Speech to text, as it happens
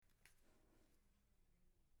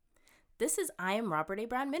This is I Am Robert A.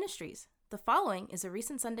 Brown Ministries. The following is a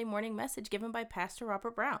recent Sunday morning message given by Pastor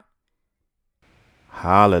Robert Brown.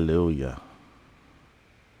 Hallelujah.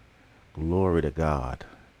 Glory to God.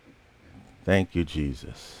 Thank you,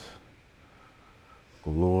 Jesus.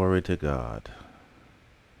 Glory to God.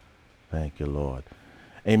 Thank you, Lord.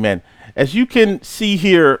 Amen. As you can see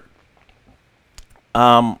here,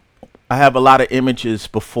 I have a lot of images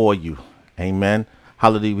before you. Amen.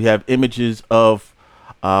 Hallelujah. We have images of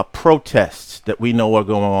protests that we know are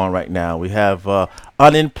going on right now. We have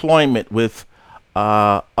unemployment with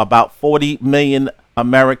about 40 million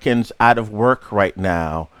Americans out of work right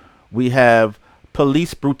now. We have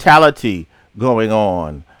police brutality going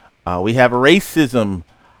on. We have racism,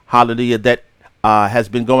 hallelujah, that has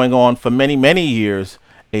been going on for many, many years,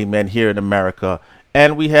 amen, here in America.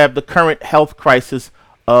 And we have the current health crisis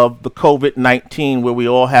of the COVID-19 where we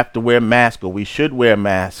all have to wear masks, or we should wear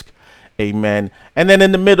masks. Amen. And then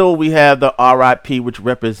in the middle, we have the RIP, which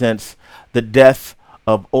represents the death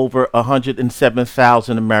of over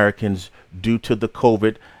 107,000 Americans due to the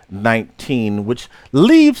COVID-19, which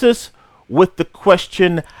leaves us with the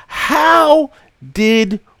question, how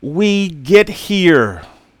did we get here?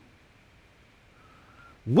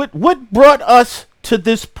 What brought us to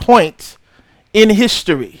this point in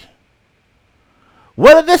history?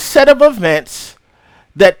 What are the set of events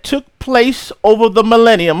that took place over the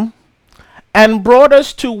millennium and brought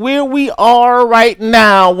us to where we are right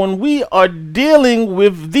now when we are dealing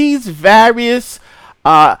with these various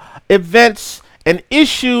events and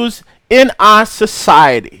issues in our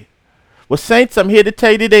society? Well, saints, I'm here to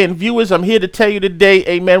tell you today, and viewers, I'm here to tell you today,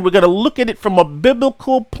 amen, we're going to look at it from a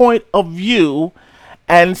biblical point of view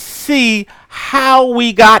and see how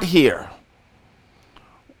we got here.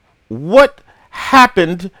 What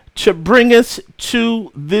happened to bring us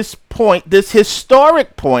to this point, this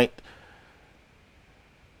historic point,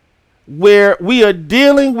 where we are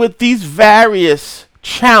dealing with these various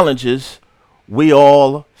challenges we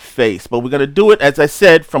all face. But we're going to do it, as I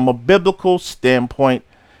said, from a biblical standpoint.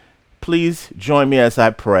 Please join me as I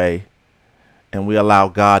pray, and we allow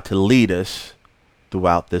God to lead us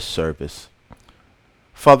throughout this service.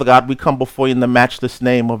 Father God, we come before you in the matchless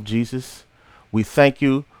name of Jesus. We thank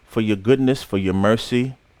you for your goodness, for your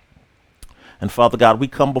mercy. And Father God, we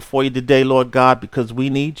come before you today, Lord God, because we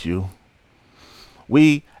need you.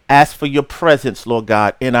 We ask for your presence, Lord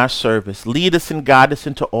God, in our service. Lead us and guide us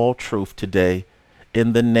into all truth today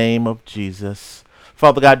in the name of Jesus.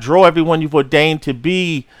 Father God, draw everyone you've ordained to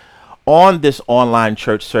be on this online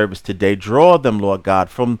church service today. Draw them, Lord God,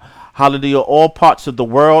 from, hallelujah, all parts of the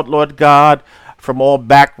world, Lord God, from all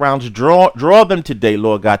backgrounds. Draw them today,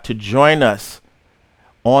 Lord God, to join us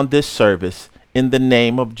on this service in the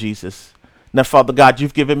name of Jesus. Now, Father God,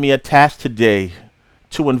 you've given me a task today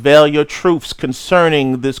to unveil your truths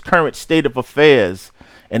concerning this current state of affairs,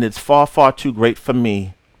 and it's far, far too great for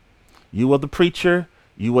me. You are the preacher,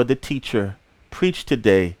 you are the teacher. Preach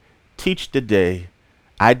today, teach today.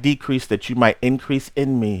 I decrease that you might increase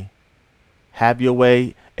in me. Have your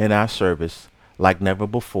way in our service like never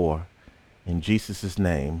before. In Jesus'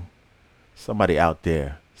 name, somebody out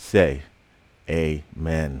there say,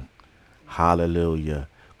 amen. Hallelujah.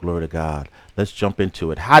 Glory to God. Let's jump into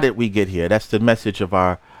it. How did we get here? That's the message of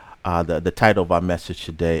our, the title of our message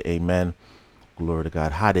today. Amen. Glory to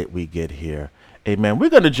God. How did we get here? Amen. We're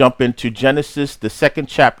going to jump into Genesis, the 2nd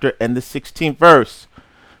chapter and the 16th verse.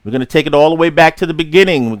 We're going to take it all the way back to the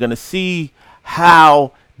beginning. We're going to see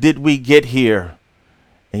how did we get here.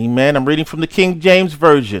 Amen. I'm reading from the King James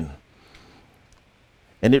Version.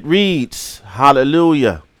 And it reads,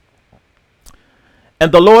 hallelujah.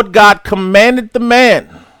 And the Lord God commanded the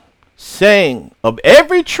man, saying, of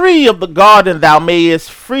every tree of the garden thou mayest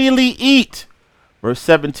freely eat. Verse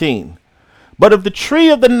 17. But of the tree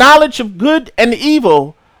of the knowledge of good and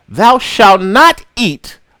evil, thou shalt not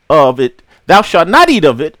eat of it. Thou shalt not eat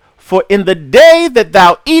of it, for in the day that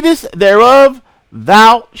thou eatest thereof,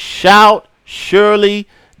 thou shalt surely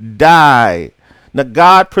die. Now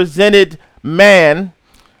God presented man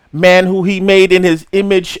who he made in his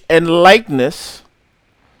image and likeness,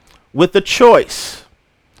 with a choice.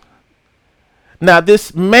 Now,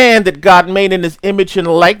 this man that God made in his image and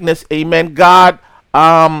likeness, amen, God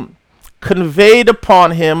conveyed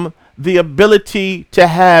upon him the ability to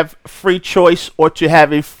have free choice or to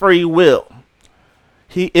have a free will.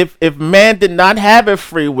 If man did not have a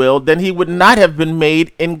free will, then he would not have been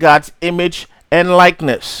made in God's image and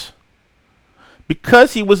likeness.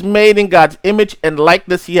 Because he was made in God's image and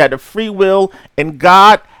likeness, he had a free will, and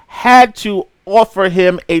God had to offer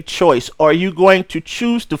him a choice. Are you going to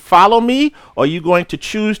choose to follow me? Or are you going to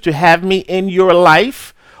choose to have me in your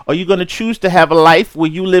life? Are you going to choose to have a life where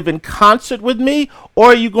you live in concert with me? Or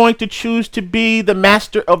are you going to choose to be the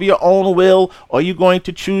master of your own will? Or are you going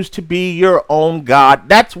to choose to be your own God?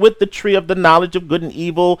 That's what the tree of the knowledge of good and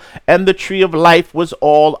evil and the tree of life was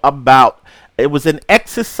all about. It was an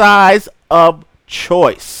exercise of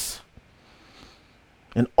choice.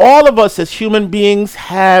 And all of us as human beings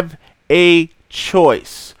have a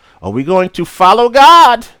choice. Are we going to follow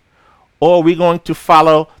God? Or are we going to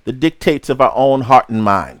follow the dictates of our own heart and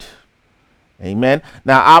mind? Amen.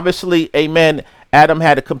 Now, obviously, amen, Adam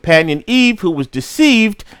had a companion, Eve, who was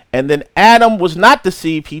deceived. And then Adam was not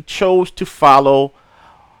deceived. He chose to follow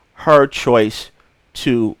her choice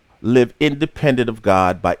to live independent of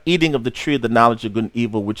God by eating of the tree of the knowledge of good and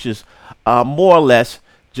evil, which is more or less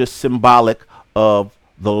just symbolic of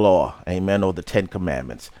the law. Amen. Or the Ten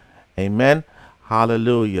Commandments. Amen.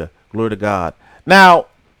 Hallelujah. Glory to God. Now,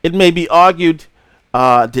 it may be argued,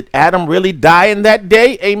 did Adam really die in that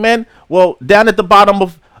day? Amen. Well, down at the bottom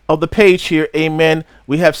of the page here, amen,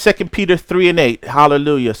 we have 2 Peter 3:8.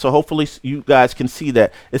 Hallelujah. So hopefully you guys can see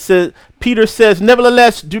that. It says, Peter says,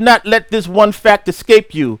 nevertheless, do not let this one fact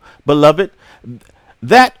escape you, beloved,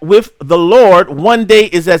 that with the Lord, one day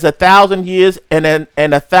is as 1,000 years, and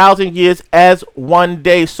 1,000 years as one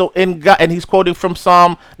day. So in God, and he's quoting from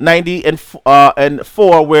Psalm 90 and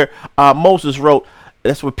 4, where Moses wrote.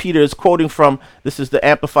 That's what Peter is quoting from. This is the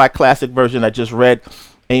Amplified Classic version I just read.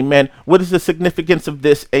 Amen. What is the significance of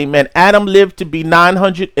this? Amen. Adam lived to be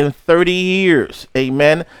 930 years.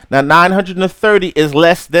 Amen. Now 930 is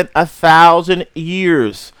less than 1,000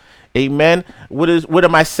 years. Amen. What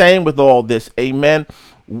am I saying with all this? Amen.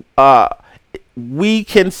 We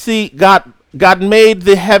can see God made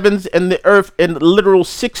the heavens and the earth in literal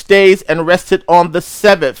 6 days and rested on the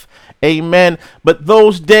seventh. Amen. But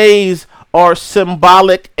those days are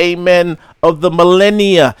symbolic, amen, of the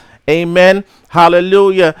millennia. Amen.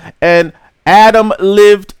 Hallelujah. And Adam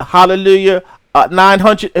lived, hallelujah,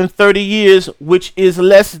 930 years, which is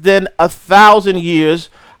less than 1,000 years.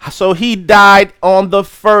 So he died on the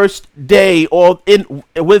first day, or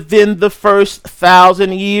within the first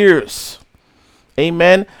 1,000 years.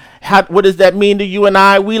 Amen. What does that mean to you and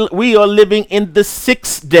I? We are living in the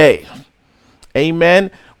sixth day.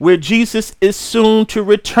 Amen. Where Jesus is soon to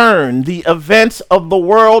return. The events of the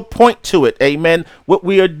world point to it. Amen. What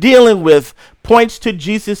we are dealing with points to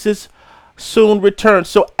Jesus's soon return.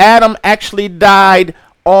 So Adam actually died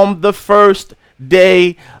on the first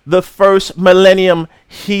day, the first millennium.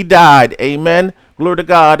 He died. Amen. Glory to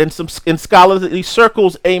God. In scholarly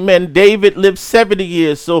circles, amen, David lived 70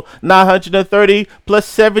 years. So 930 plus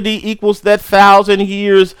 70 equals that 1,000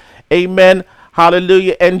 years. Amen.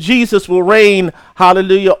 Hallelujah. And Jesus will reign,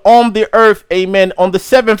 hallelujah, on the earth, amen, on the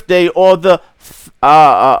seventh day, or during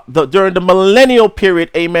the millennial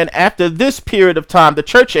period, amen, after this period of time, the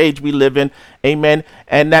church age we live in, amen,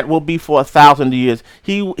 and that will be for 1,000 years.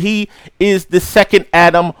 He is the second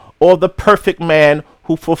Adam, or the perfect man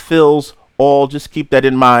who fulfills all. Just keep that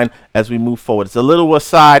in mind as we move forward. It's a little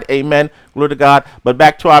aside, amen, glory to God, but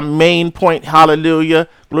back to our main point, hallelujah,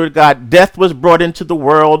 glory to God. Death was brought into the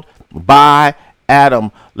world by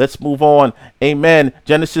Adam. Let's move on. Amen.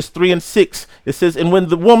 Genesis 3:6. It says, and when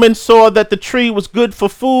the woman saw that the tree was good for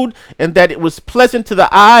food, and that it was pleasant to the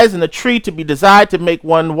eyes, and the tree to be desired to make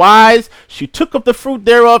one wise, she took of the fruit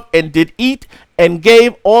thereof and did eat, and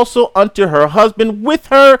gave also unto her husband with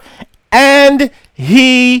her, and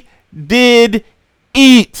he did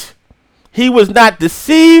eat. He was not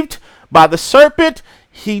deceived by the serpent.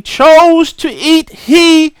 He chose to eat.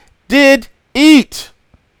 He did eat.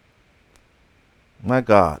 My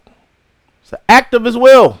God. It's an act of his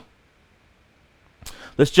will.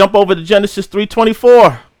 Let's jump over to Genesis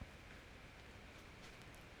 3:24.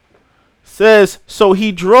 Says, so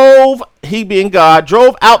he being God,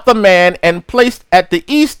 drove out the man and placed at the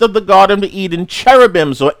east of the Garden of Eden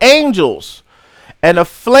cherubims, or angels, and a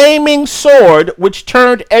flaming sword which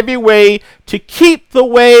turned every way to keep the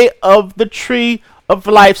way of the tree of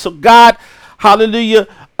life. So God, hallelujah,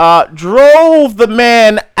 drove the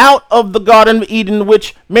man out of the Garden of Eden,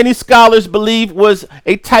 which many scholars believe was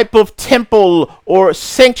a type of temple or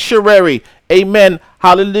sanctuary. Amen.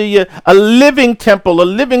 Hallelujah. A living temple, a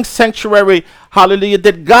living sanctuary. Hallelujah.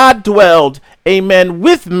 That God dwelled. Amen.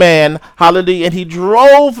 With man. Hallelujah. And he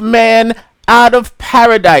drove man out of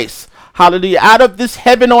paradise. Hallelujah. Out of this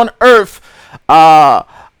heaven on earth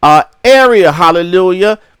area.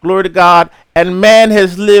 Hallelujah. Glory to God. And man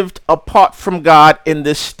has lived apart from God in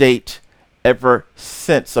this state ever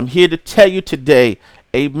since. I'm here to tell you today,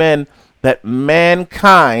 amen, that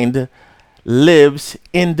mankind lives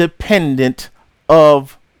independent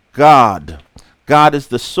of God. God is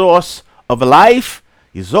the source of life.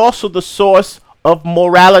 He's also the source of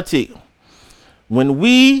morality. When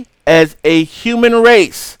we as a human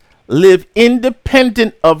race live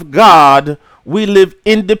independent of God, we live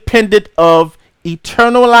independent of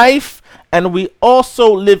eternal life, and we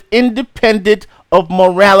also live independent of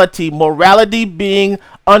morality. Morality being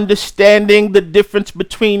understanding the difference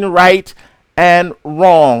between right and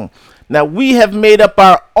wrong. Now, we have made up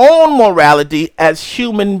our own morality as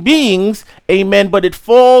human beings, amen, but it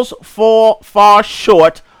falls far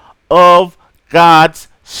short of God's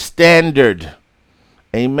standard.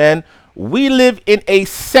 Amen. We live in a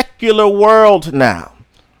secular world now.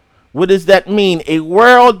 What does that mean? A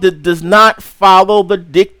world that does not follow the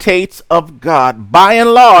dictates of God. By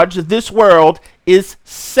and large, this world is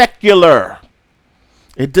secular.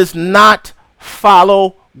 It does not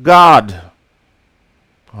follow God.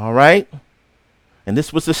 All right? And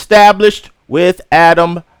this was established with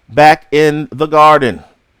Adam back in the garden.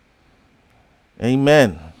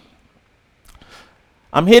 Amen.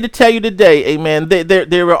 I'm here to tell you today, amen,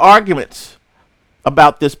 there are arguments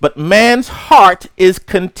about this, but man's heart is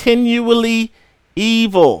continually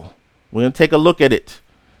evil. We're going to take a look at it.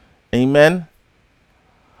 Amen.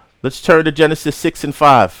 Let's turn to Genesis 6 and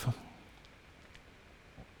 5.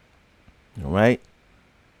 All right.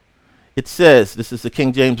 It says, this is the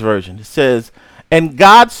King James Version. It says, "And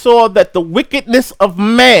God saw that the wickedness of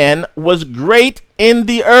man was great in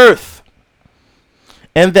the earth,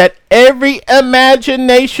 and that every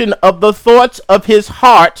imagination of the thoughts of his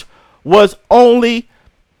heart was only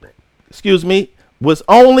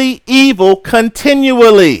evil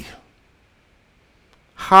continually."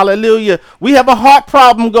 Hallelujah. We have a heart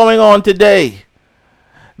problem going on today.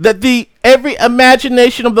 That every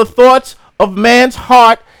imagination of the thoughts of man's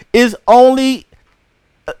heart is only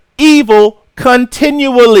evil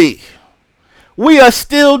continually. We are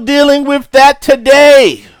still dealing with that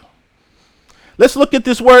today. Let's look at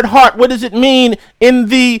this word heart. What does it mean in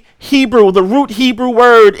the Hebrew, the root Hebrew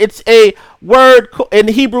word? It's a word in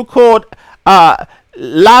Hebrew called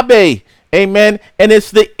labe, amen? And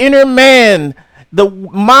it's the inner man, the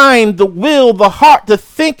mind, the will, the heart, the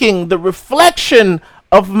thinking, the reflection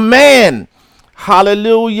of man.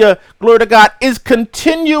 Hallelujah. Glory to God. Is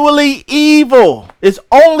continually evil. Is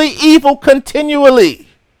only evil continually.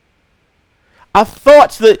 Our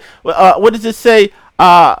thoughts, what does it say?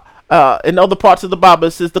 In other parts of the Bible,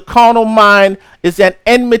 it says the carnal mind is at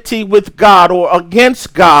enmity with God or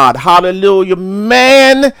against God. Hallelujah.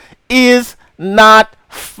 Man is not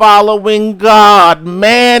following God.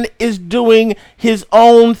 Man is doing his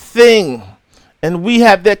own thing. And we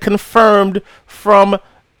have that confirmed from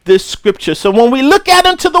this scripture. So when we look out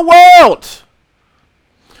into the world,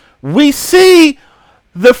 we see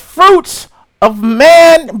the fruits of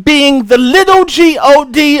man being the little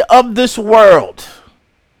God of this world.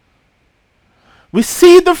 We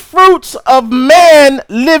see the fruits of man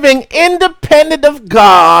living independent of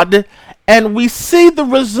God, and we see the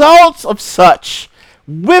results of such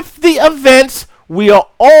with the events we are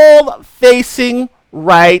all facing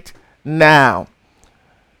right now.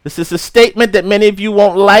 This is a statement that many of you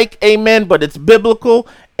won't like, amen, but it's biblical,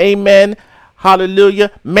 amen, hallelujah.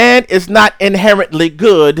 Man is not inherently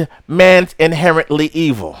good, man's inherently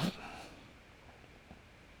evil.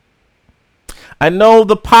 I know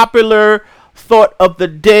the popular thought of the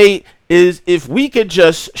day is if we could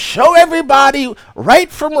just show everybody right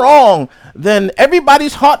from wrong, then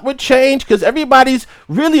everybody's heart would change because everybody's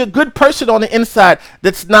really a good person on the inside.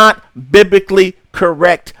 That's not biblically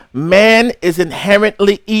correct. Man is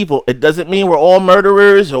inherently evil. It doesn't mean we're all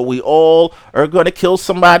murderers or we all are going to kill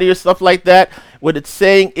somebody or stuff like that. What it's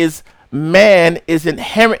saying is man is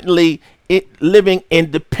inherently living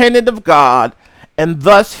independent of God, and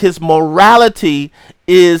thus his morality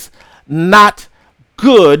is not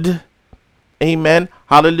good. Amen.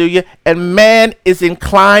 Hallelujah. And man is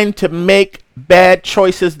inclined to make bad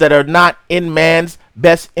choices that are not in man's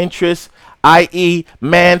best interest, i.e.,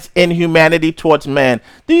 man's inhumanity towards man.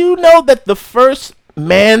 Do you know that the first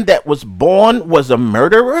man that was born was a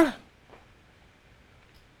murderer?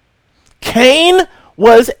 Cain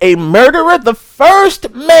was a murderer. The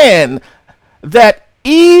first man that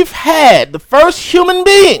Eve had, the first human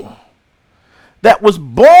being that was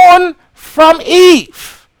born from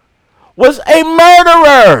Eve, was a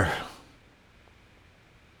murderer.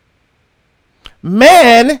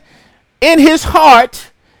 Man, in his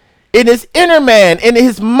heart, in his inner man, in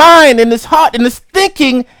his mind, in his heart, in his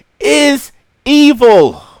thinking, is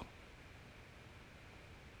evil.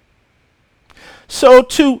 So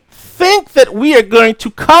to think that we are going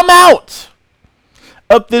to come out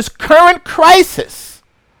of this current crisis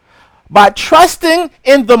by trusting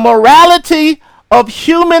in the morality of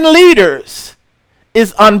human leaders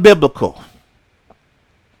is unbiblical.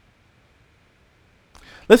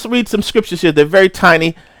 Let's read some scriptures here. They're very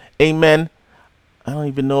tiny. Amen. I don't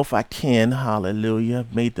even know if I can. Hallelujah.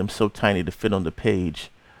 Made them so tiny to fit on the page.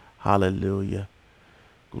 Hallelujah.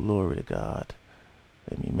 Glory to God.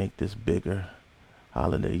 Let me make this bigger.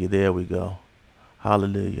 Hallelujah. There we go.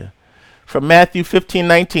 Hallelujah. From Matthew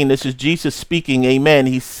 15:19, this is Jesus speaking. Amen.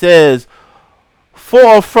 He says,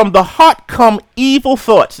 "For from the heart come evil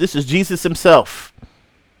thoughts." This is Jesus himself.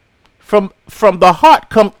 From the heart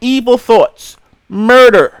come evil thoughts,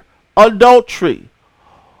 murder, adultery,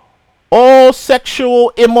 all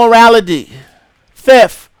sexual immorality,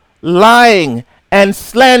 theft, lying, and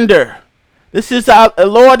slander. This is our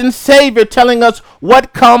Lord and Savior telling us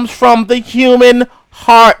what comes from the human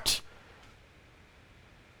heart.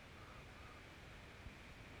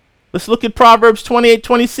 Let's look at Proverbs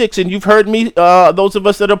 28:26. And you've heard me, those of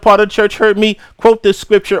us that are part of the church heard me quote this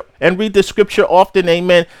scripture and read this scripture often.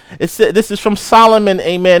 Amen. This is from Solomon.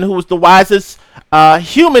 Amen. Who was the wisest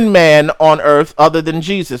human man on earth other than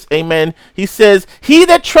Jesus. Amen. He says, "He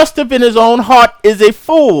that trusteth in his own heart is a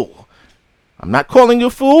fool." I'm not calling you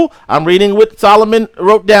a fool. I'm reading what Solomon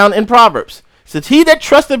wrote down in Proverbs. It says, "He that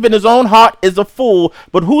trusteth in his own heart is a fool,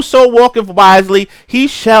 but whoso walketh wisely, he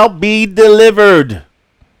shall be delivered."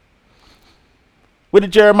 What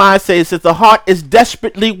did Jeremiah say? It says, "The heart is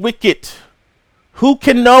desperately wicked. Who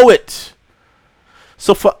can know it?"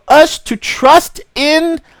 So for us to trust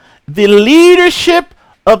in the leadership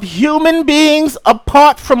of human beings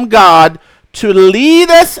apart from God to lead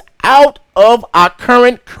us out of our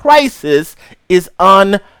current crisis is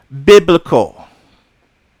unbiblical.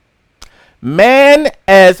 Man,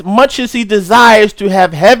 as much as he desires to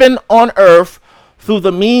have heaven on earth through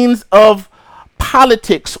the means of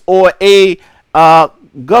politics or a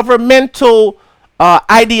governmental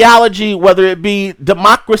ideology, whether it be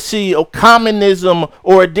democracy or communism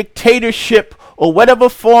or a dictatorship or whatever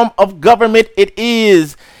form of government it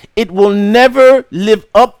is, it will never live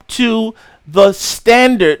up to the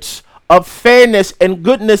standards of fairness and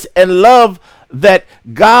goodness and love that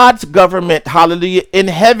God's government, hallelujah, in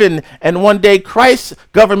heaven, and one day Christ's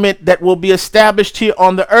government that will be established here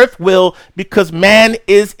on the earth will, because man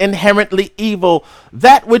is inherently evil.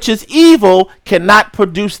 That which is evil cannot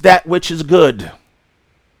produce that which is good.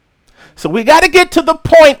 So we got to get to the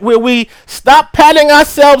point where we stop patting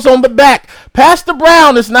ourselves on the back. Pastor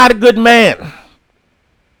Brown is not a good man.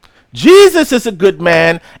 Jesus is a good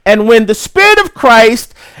man, and when the Spirit of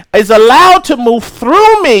Christ is allowed to move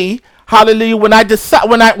through me, hallelujah, when I decide,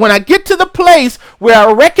 when I get to the place where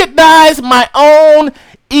I recognize my own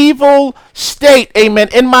evil state, amen,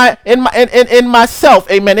 in myself,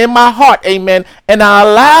 amen, in my heart, amen, and I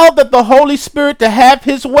allow that the Holy Spirit to have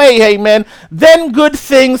his way, amen, then good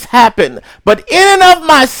things happen. But in and of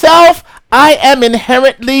myself, I am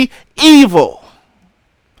inherently evil.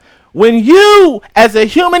 When you, as a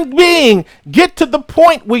human being, get to the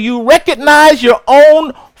point where you recognize your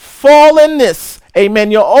own fallenness, amen,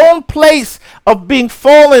 your own place of being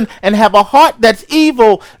fallen and have a heart that's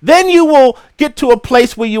evil, then you will get to a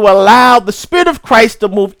place where you allow the Spirit of Christ to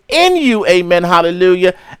move in you, amen,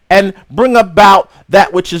 hallelujah, and bring about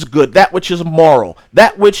that which is good, that which is moral,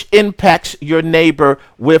 that which impacts your neighbor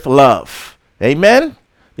with love. Amen.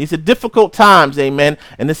 These are difficult times, amen,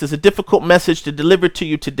 and this is a difficult message to deliver to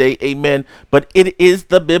you today, amen, but it is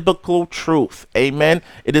the biblical truth, amen.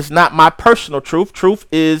 It is not my personal truth. Truth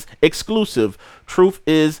is exclusive. Truth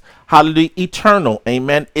is, hallelujah, eternal,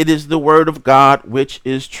 amen. It is the word of God, which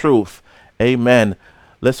is truth, amen.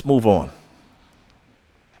 Let's move on.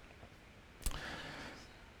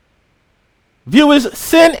 Viewers,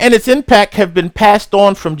 sin and its impact have been passed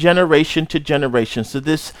on from generation to generation. So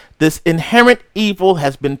this inherent evil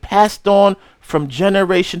has been passed on from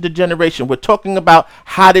generation to generation. We're talking about,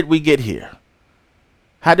 how did we get here?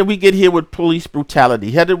 How did we get here with police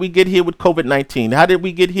brutality? How did we get here with COVID-19? How did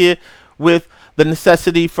we get here with the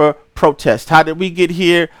necessity for protest? How did we get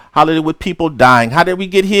here, hallelujah, with people dying? How did we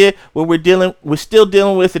get here where we're still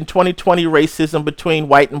dealing with in 2020 racism between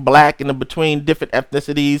white and black and between different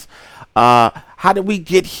ethnicities? How did we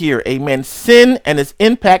get here? Amen. Sin and its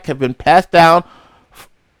impact have been passed on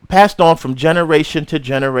from generation to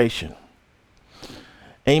generation.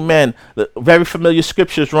 Amen. The very familiar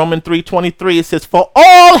scriptures, Romans 3:23, it says, "For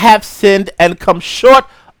all have sinned and come short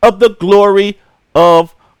of the glory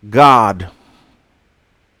of God."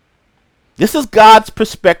 This is God's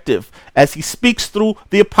perspective as he speaks through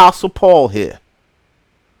the Apostle Paul here.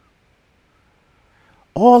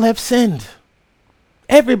 All have sinned.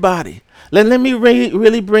 Everybody. Let me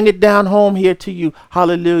really bring it down home here to you.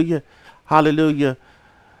 Hallelujah. Hallelujah.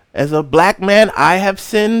 As a black man, I have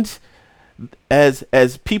sinned.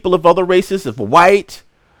 as people of other races, of white,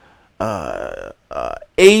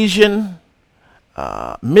 Asian,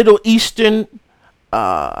 Middle Eastern,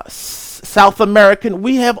 South American,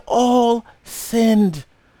 we have all sinned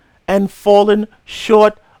and fallen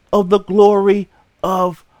short of the glory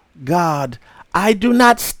of God. I do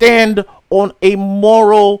not stand on a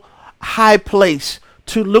moral high place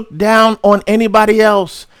to look down on anybody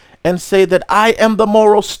else and say that I am the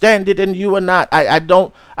moral standard and you are not. I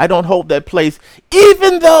don't hold that place,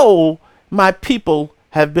 even though my people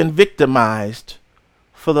have been victimized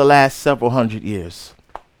for the last several hundred years.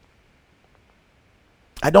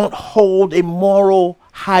 I don't hold a moral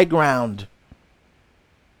high ground.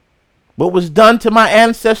 What was done to my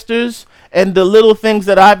ancestors and the little things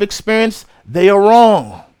that I've experienced, they are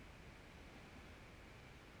wrong.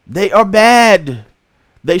 They are bad.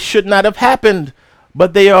 They should not have happened,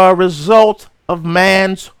 but they are a result of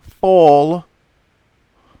man's fall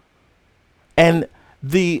and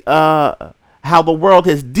the how the world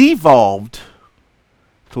has devolved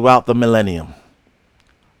throughout the millennium.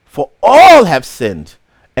 For all have sinned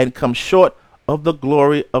and come short of the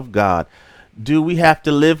glory of God. Do we have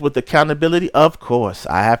to live with accountability? Of course.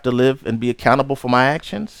 I have to live and be accountable for my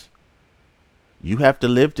actions. You have to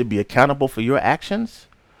live to be accountable for your actions.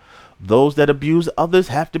 Those that abuse others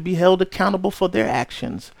have to be held accountable for their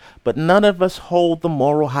actions. But none of us hold the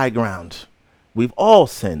moral high ground. We've all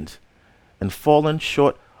sinned and fallen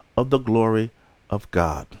short of the glory of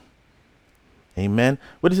God. Amen.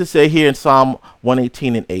 What does it say here in Psalm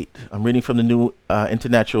 118 and 8? I'm reading from the New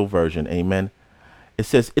International Version. Amen. It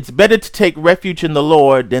says, it's better to take refuge in the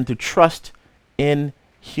Lord than to trust in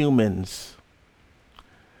humans.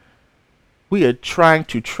 We are trying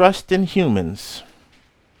to trust in humans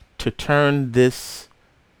to turn this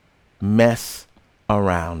mess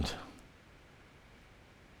around.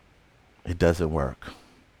 It doesn't work.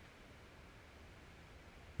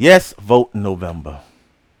 Yes, vote in November.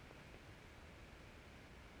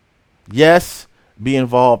 Yes, be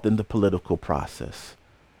involved in the political process.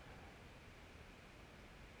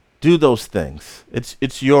 Do those things.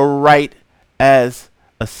 It's your right as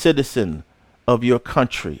a citizen of your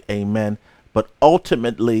country. Amen. But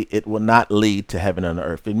ultimately, it will not lead to heaven on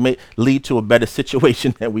earth. It may lead to a better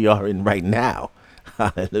situation than we are in right now.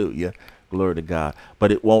 Hallelujah. Glory to God.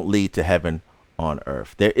 But it won't lead to heaven on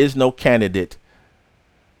earth. There is no candidate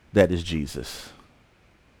that is Jesus.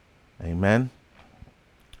 Amen.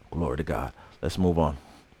 Glory to God. Let's move on.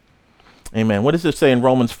 Amen. What does it say in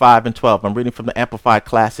Romans 5 and 12? I'm reading from the Amplified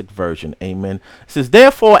Classic Version. Amen. It says,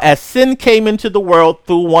 therefore, as sin came into the world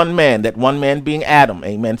through one man, that one man being Adam.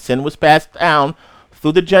 Amen. Sin was passed down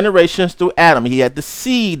through the generations through Adam. He had the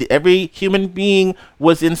seed. Every human being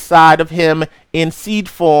was inside of him in seed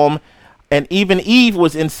form. And even Eve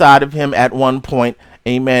was inside of him at one point.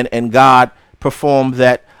 Amen. And God performed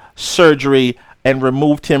that surgery and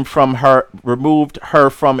removed her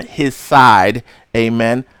from his side.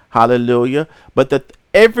 Amen. Hallelujah. But that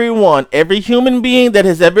every human being that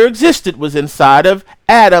has ever existed was inside of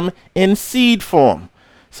Adam in seed form.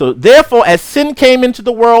 So therefore, as sin came into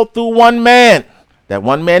the world through one man, that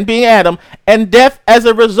one man being Adam, and death as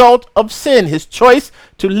a result of sin, his choice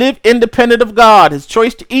to live independent of God, his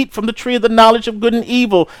choice to eat from the tree of the knowledge of good and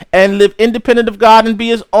evil and live independent of God and be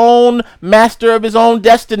his own master of his own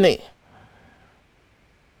destiny.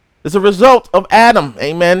 As a result of Adam,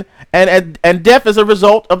 amen, and death as a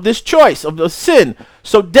result of this choice, of the sin.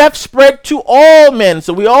 So death spread to all men,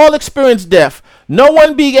 so we all experience death, no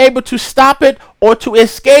one being able to stop it or to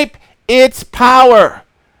escape its power,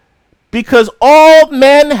 because all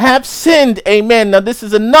men have sinned, amen. Now this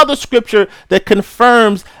is another scripture that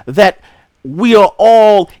confirms that we are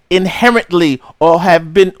all inherently, or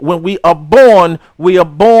have been, when we are born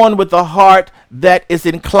with a heart that is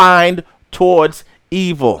inclined towards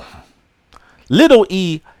evil. Little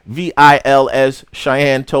E-V-I-L, as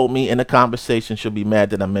Cheyenne told me in a conversation. She'll be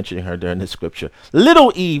mad that I'm mentioning her during this scripture.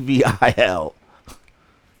 Little E-V-I-L.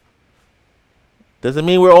 Doesn't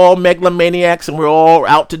mean we're all megalomaniacs and we're all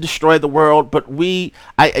out to destroy the world, but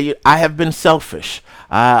I have been selfish.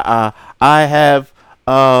 I have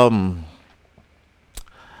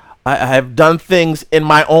done things in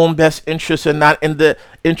my own best interest and not in the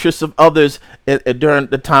interests of others during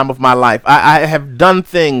the time of my life. I have done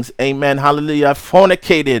things, amen, hallelujah. I've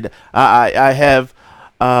fornicated. I've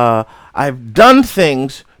done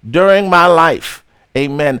things during my life,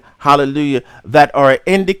 amen, hallelujah, that are an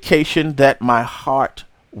indication that my heart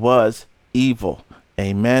was evil,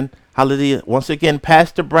 amen, hallelujah. Once again,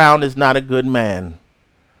 Pastor Brown is not a good man.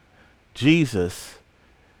 Jesus,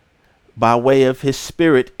 by way of his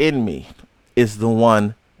spirit in me, is the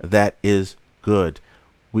one that is good.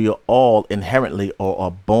 We are all inherently or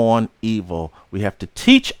are born evil. We have to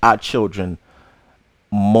teach our children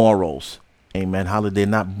morals. Amen. Hallelujah. They're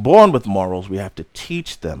not born with morals. We have to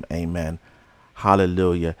teach them. Amen.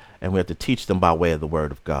 Hallelujah. And we have to teach them by way of the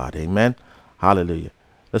word of God. Amen. Hallelujah.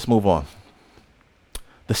 Let's move on.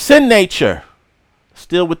 The sin nature.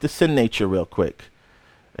 Still with the sin nature real quick.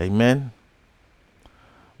 Amen.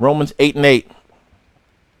 Romans 8:8.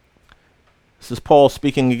 This is Paul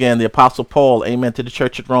speaking again, the Apostle Paul, amen, to the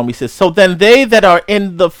church at Rome. He says, so then they that are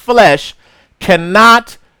in the flesh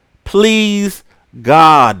cannot please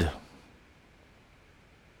God.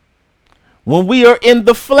 When we are in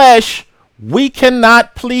the flesh, we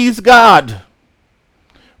cannot please God.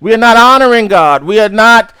 We are not honoring God. We are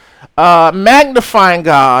not magnifying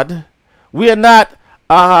God. We are not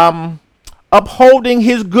upholding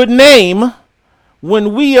his good name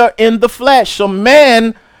when we are in the flesh. So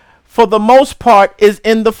man, for the most part, is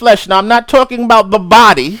in the flesh. Now, I'm not talking about the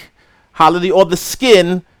body, hallelujah, or the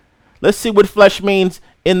skin. Let's see what flesh means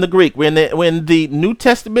in the Greek. We're in the New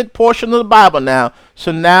Testament portion of the Bible now.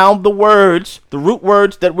 So now the words, the root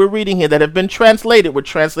words that we're reading here that have been translated, were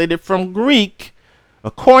translated from Greek,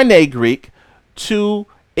 a Koine Greek, to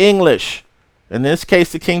English. In this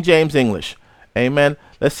case, the King James English. Amen.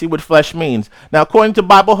 Let's see what flesh means. Now, according to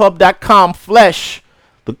BibleHub.com, flesh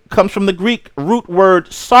comes from the Greek root word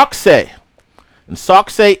sarxe. And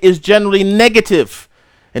sarxe is generally negative,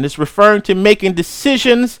 and it's referring to making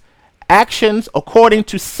decisions, actions according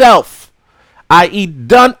to self, i.e.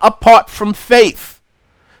 done apart from faith.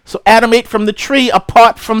 So Adam ate from the tree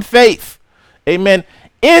apart from faith. Amen.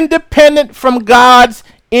 Independent from God's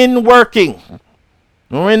inworking.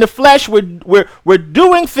 When we're in the flesh, we're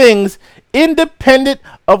doing things independent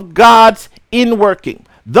of God's inworking.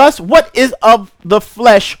 Thus, what is of the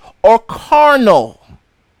flesh or carnal?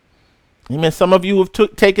 Amen. Some of you have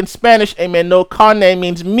taken Spanish, amen, know carne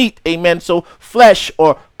means meat, amen. So flesh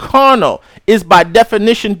or carnal is by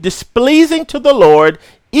definition displeasing to the Lord,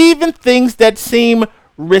 even things that seem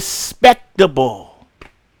respectable.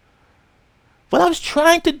 Well, I was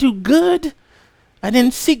trying to do good. I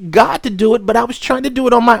didn't seek God to do it, but I was trying to do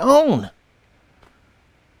it on my own.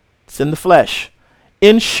 It's in the flesh.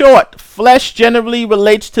 In short, flesh generally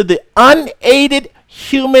relates to the unaided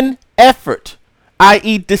human effort,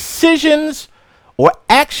 i.e. decisions or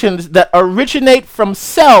actions that originate from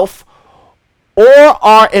self or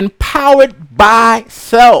are empowered by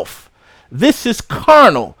self. This is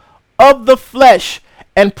carnal, of the flesh,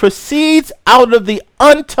 and proceeds out of the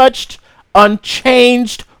untouched,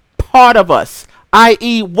 unchanged part of us,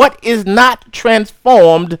 i.e. what is not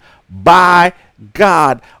transformed by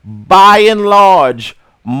God. By and large,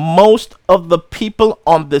 most of the people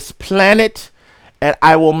on this planet, and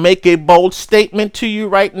I will make a bold statement to you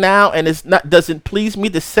right now, and doesn't please me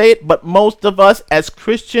to say it, but most of us as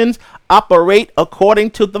Christians operate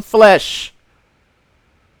according to the flesh.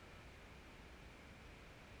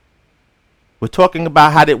 We're talking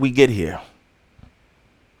about how did we get here?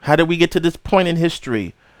 How did we get to this point in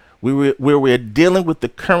history where we're dealing with the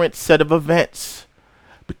current set of events?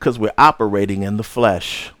 Because we're operating in the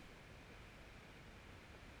flesh.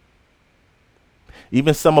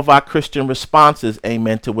 Even some of our Christian responses,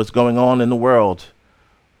 amen, to what's going on in the world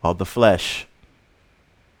are the flesh.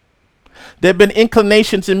 There have been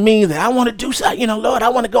inclinations in me that I want to do something, Lord, I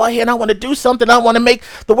want to go ahead and I want to do something. I want to make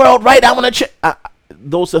the world right. I want to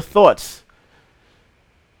those are thoughts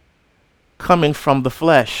coming from the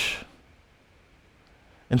flesh.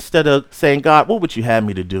 Instead of saying, God, what would you have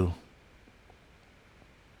me to do?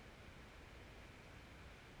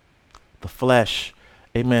 The flesh.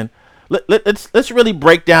 Amen. Let's really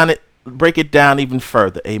break it down even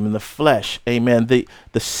further. Amen. The flesh. Amen.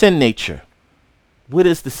 The sin nature. What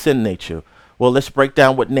is the sin nature? Well, let's break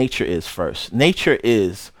down what nature is first. Nature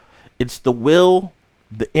it's the will,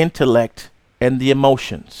 the intellect, and the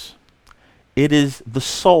emotions. It is the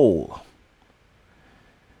soul.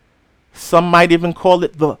 Some might even call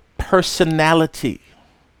it the personality.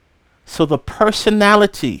 So the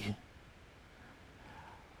personality,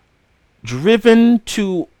 driven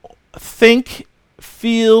to think,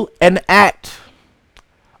 feel, and act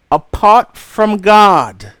apart from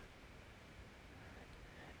God,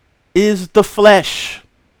 is the flesh.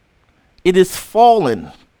 It is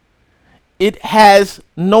fallen. It has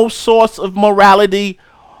no source of morality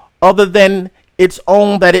other than its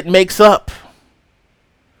own that it makes up.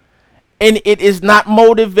 And it is not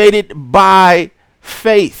motivated by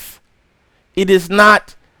faith. It is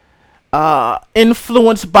not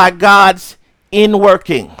influenced by God's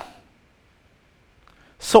inworking.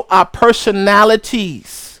 So our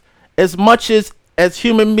personalities, as much as As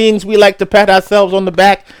human beings, we like to pat ourselves on the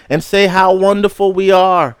back and say how wonderful we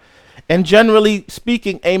are. And generally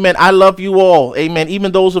speaking, amen, I love you all. Amen.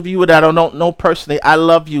 Even those of you that I don't know personally, I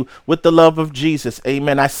love you with the love of Jesus.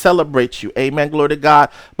 Amen. I celebrate you. Amen. Glory to God.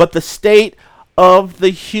 But the state of the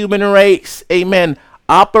human race, amen,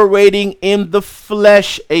 operating in the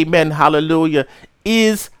flesh, amen, hallelujah,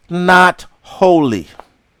 is not holy.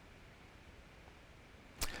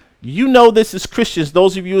 You know this as Christians,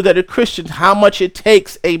 those of you that are Christians, how much it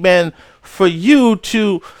takes, amen, for you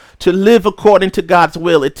to live according to God's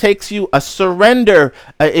will. It takes you a surrender,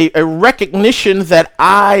 a recognition that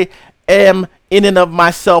I am in and of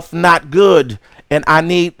myself not good, and I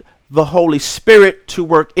need the Holy Spirit to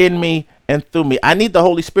work in me and through me. I need the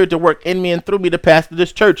Holy Spirit to work in me and through me to pastor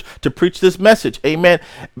this church, to preach this message. Amen.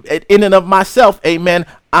 In and of myself, amen,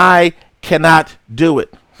 I cannot do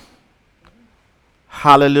it.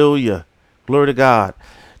 Hallelujah. Glory to God.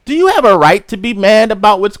 Do you have a right to be mad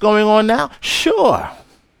about what's going on now? Sure.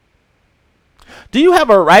 Do you have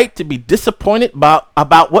a right to be disappointed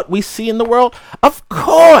about what we see in the world? Of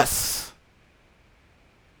course.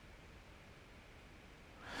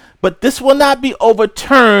 But this will not be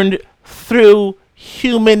overturned through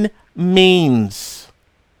human means.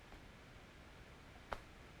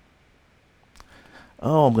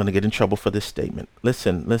 Oh, I'm going to get in trouble for this statement.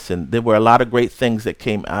 Listen. There were a lot of great things that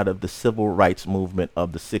came out of the civil rights movement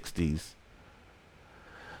of the 60s.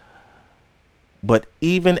 But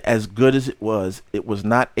even as good as it was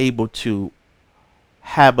not able to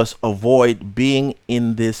have us avoid being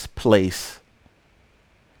in this place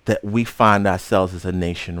that we find ourselves as a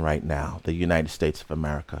nation right now, the United States of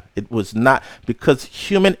America. It was not, because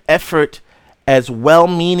human effort, as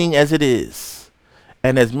well-meaning as it is,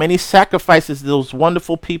 and as many sacrifices those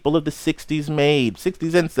wonderful people of the 60s made,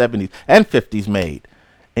 60s and 70s and 50s made,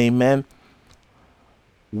 amen,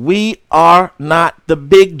 we are not the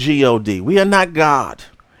big God. We are not God.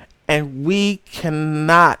 And we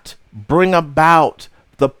cannot bring about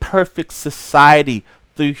the perfect society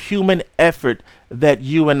through human effort that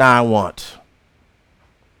you and I want.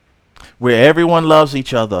 Where everyone loves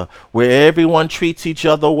each other, where everyone treats each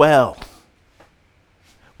other well,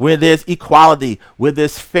 where there's equality, where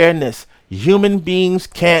there's fairness. Human beings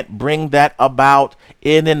can't bring that about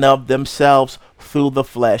in and of themselves through the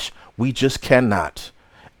flesh. We just cannot.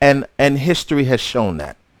 And history has shown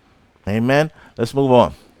that. Amen. Let's move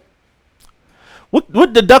on.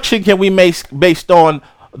 What deduction can we make based on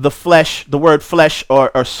the flesh, the word flesh or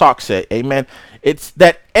sarxe? Amen. It's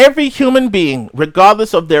that every human being,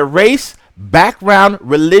 regardless of their race, background,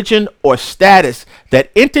 religion, or status, that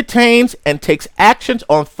entertains and takes actions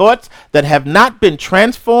on thoughts that have not been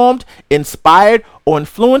transformed, inspired, or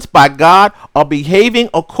influenced by God, are behaving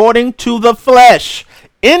according to the flesh,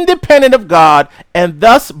 independent of God, and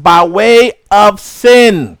thus by way of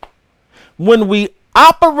sin. When we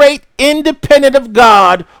operate independent of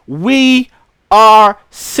God, we are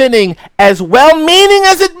sinning. As well-meaning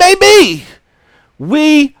as it may be,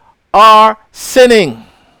 we are sinning.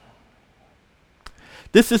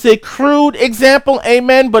 This is a crude example,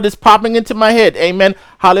 amen, but it's popping into my head, amen,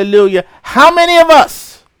 hallelujah. How many of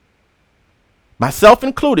us, myself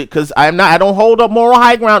included, because I don't hold a moral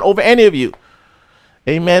high ground over any of you,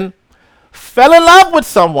 amen, fell in love with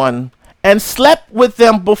someone and slept with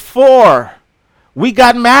them before we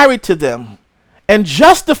got married to them and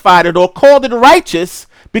justified it or called it righteous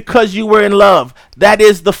because you were in love? That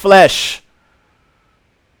is the flesh.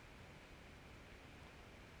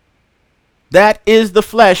 That is the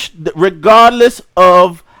flesh, regardless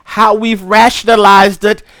of how we've rationalized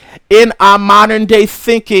it in our modern day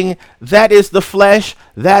thinking. That is the flesh.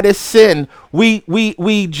 That is sin.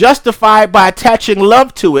 We justify it by attaching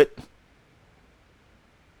love to it.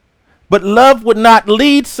 But love would not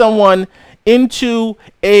lead someone into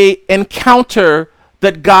a encounter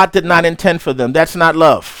that God did not intend for them. That's not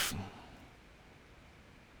love.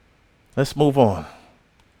 Let's move on.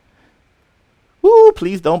 Ooh,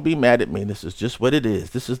 please don't be mad at me. This is just what it is.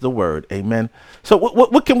 This is the word. Amen. So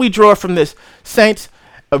what can we draw from this? Saints,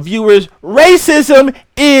 viewers, racism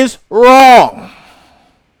is wrong.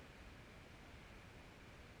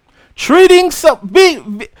 Treating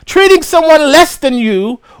someone less than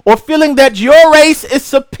you, or feeling that your race is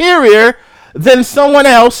superior than someone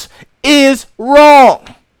else, is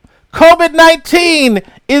wrong. COVID-19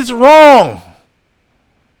 is wrong.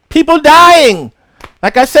 People dying.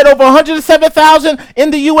 Like I said, over 107,000 in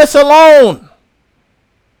the U.S. alone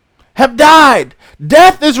have died.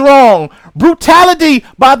 Death is wrong. Brutality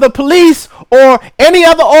by the police or any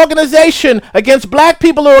other organization against black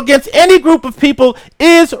people or against any group of people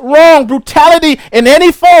is wrong. Brutality in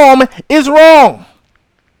any form is wrong.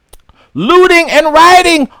 looting, and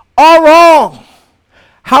rioting are wrong.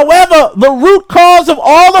 However, the root cause of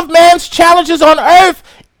all of man's challenges on earth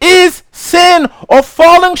is sin, or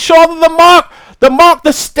falling short of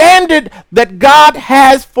the standard that God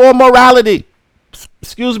has for morality.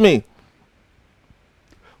 Excuse me.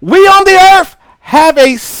 We on the earth have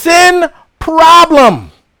a sin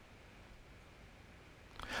problem.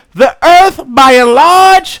 The earth, by and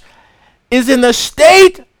large, is in a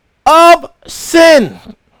state of sin.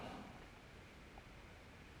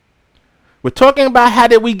 We're talking about how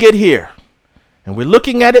did we get here. And we're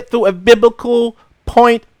looking at it through a biblical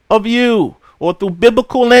point of view, or through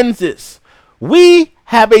biblical lenses. We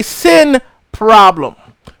have a sin problem.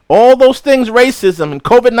 All those things, racism and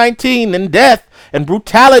COVID-19 and death and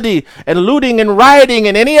brutality and looting and rioting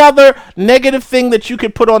and any other negative thing that you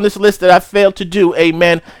could put on this list that I failed to do,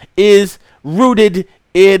 amen, is rooted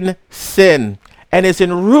in sin. And is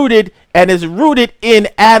rooted in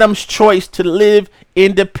Adam's choice to live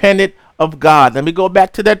independent of God. Let me go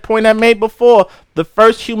back to that point I made before. The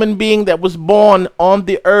first human being that was born on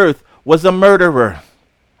the earth was a murderer.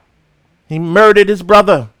 He murdered his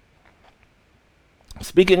brother.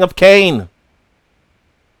 Speaking of Cain.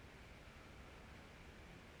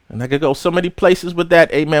 And I could go so many places with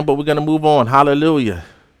that, amen, but we're going to move on. Hallelujah.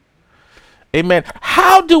 Amen.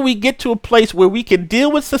 How do we get to a place where we can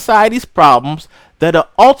deal with society's problems that are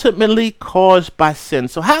ultimately caused by sin?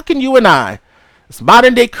 So how can you and I, as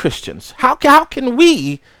modern day Christians, how can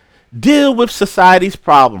we deal with society's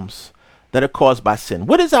problems that are caused by sin?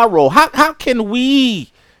 What is our role? How can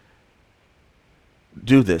we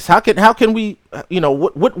do this? How can we,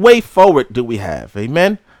 what way forward do we have?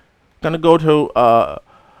 Amen. I'm going to go to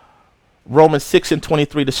Romans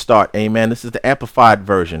 6:23 to start. Amen. This is the Amplified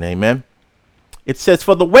version. Amen. It says,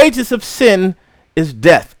 for the wages of sin is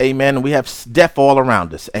death. Amen. And we have death all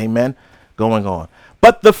around us. Amen. Going on.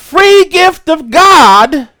 But the free gift of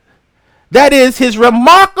God, that is his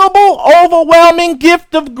remarkable, overwhelming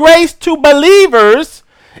gift of grace to believers,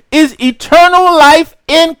 is eternal life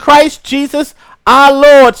in Christ Jesus our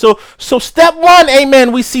Lord. So step one,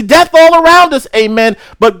 amen, we see death all around us, amen,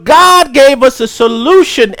 but God gave us a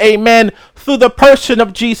solution, amen, through the person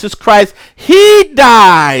of Jesus Christ. He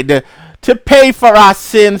died to pay for our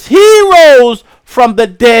sins. He rose from the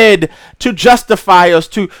dead to justify us,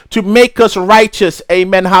 to make us righteous.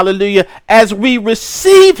 Amen. Hallelujah. As we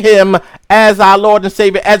receive him as our Lord and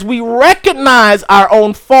Savior, as we recognize our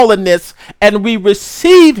own fallenness and we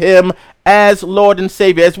receive him as Lord and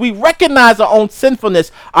Savior, as we recognize our own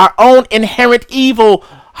sinfulness, our own inherent evil,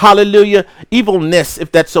 hallelujah, evilness,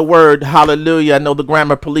 if that's a word, hallelujah. I know the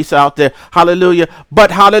grammar police out there, hallelujah.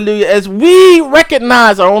 But hallelujah, as we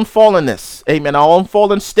recognize our own fallenness, amen, our own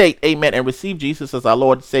fallen state, amen, and receive Jesus as our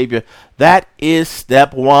Lord and Savior, that is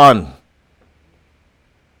step one.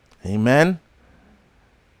 Amen.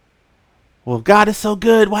 Well, God is so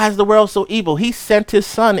good. Why is the world so evil? He sent his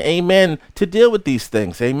son, amen, to deal with these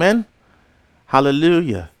things, amen.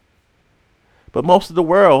 Hallelujah. But most of the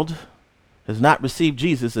world has not received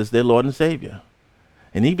Jesus as their Lord and Savior.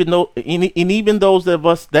 And even those of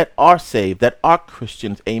us that are saved, that are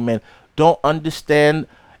Christians, amen, don't understand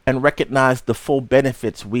and recognize the full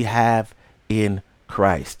benefits we have in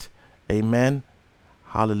Christ. Amen.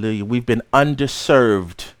 Hallelujah. We've been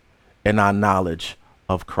underserved in our knowledge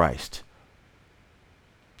of Christ.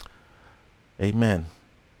 Amen.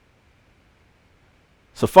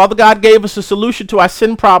 So Father God gave us a solution to our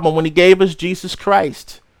sin problem when he gave us Jesus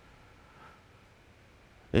Christ.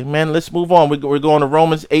 Amen. Let's move on. We're going to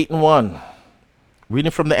Romans 8:1.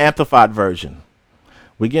 Reading from the Amplified version.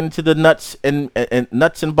 We get into the nuts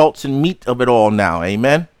and bolts and meat of it all now.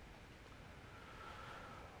 Amen.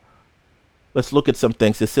 Let's look at some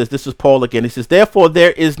things. It says, this is Paul again. He says, therefore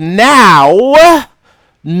there is now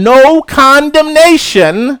no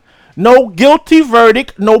condemnation, no guilty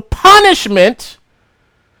verdict, no punishment.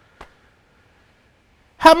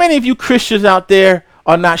 How many of you Christians out there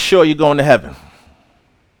are not sure you're going to heaven?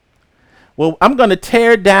 Well, I'm going to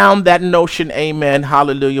tear down that notion, amen,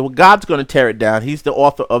 hallelujah. Well, God's going to tear it down. He's the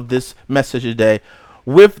author of this message today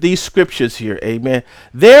with these scriptures here, amen.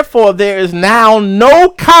 Therefore, there is now no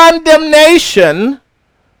condemnation,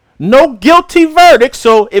 no guilty verdict.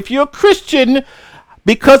 So if you're a Christian,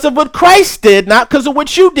 because of what Christ did, not because of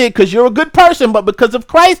what you did, because you're a good person, but because of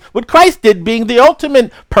Christ, what Christ did, being the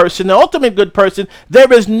ultimate person, the ultimate good person,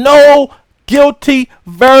 there is no guilty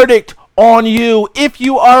verdict on you. If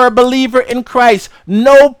you are a believer in Christ,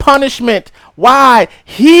 no punishment. Why?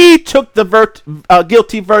 He took the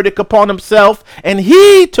guilty verdict upon himself, and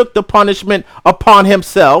he took the punishment upon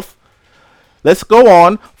himself. Let's go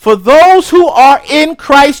on. For those who are in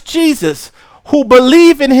Christ Jesus, who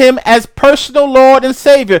believe in him as personal Lord and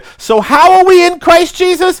Savior. So how are we in Christ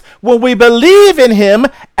Jesus? When we believe in him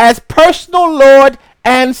as personal Lord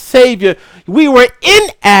and Savior. We were in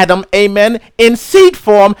Adam, amen, in seed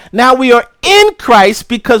form. Now we are in Christ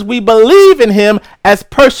because we believe in him as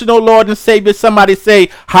personal Lord and Savior. Somebody say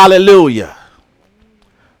hallelujah.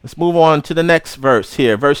 Let's move on to the next verse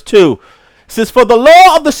here. Verse 2 says, for the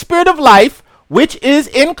law of the Spirit of life, which is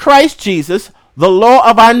in Christ Jesus, the law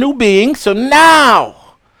of our new being. So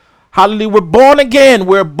now, hallelujah, we're born again.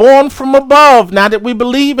 We're born from above. Now that we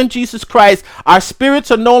believe in Jesus Christ, our spirits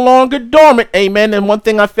are no longer dormant. Amen. And one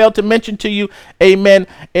thing I failed to mention to you, amen,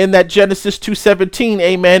 in that Genesis 2:17,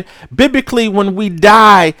 amen. Biblically, when we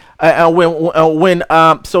die,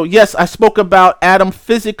 so yes, I spoke about Adam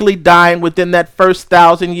physically dying within that first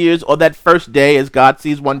 1,000 years, or that first day, as God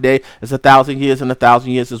sees one day as 1,000 years, and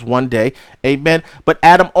 1,000 years is one day. Amen. But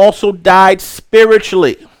Adam also died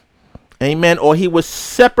spiritually. Amen. Or he was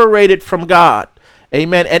separated from God.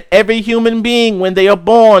 Amen. And every human being, when they are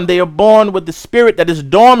born with the spirit that is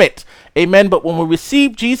dormant. Amen. But when we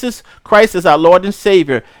receive Jesus Christ as our Lord and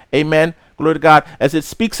Savior, amen, glory to God, as it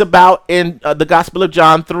speaks about in the Gospel of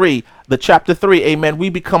John 3, the chapter 3, amen, we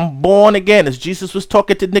become born again. As Jesus was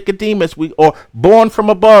talking to Nicodemus, we are born from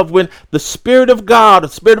above when the Spirit of God, the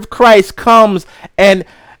Spirit of Christ comes and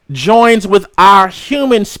joins with our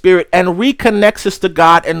human spirit and reconnects us to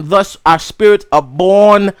God, and thus our spirits are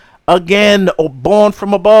born again, or born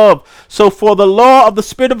from above. So for the law of the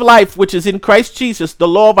Spirit of life, which is in Christ Jesus, the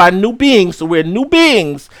law of our new beings, so we're new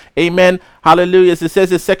beings, amen, hallelujah, as it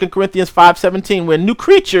says in 2 Corinthians 5:17, we're new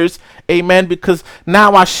creatures, amen, because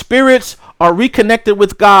now our spirits are reconnected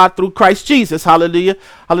with God through Christ Jesus, hallelujah,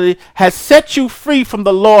 hallelujah, has set you free from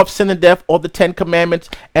the law of sin and death, or the 10 commandments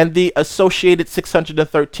and the associated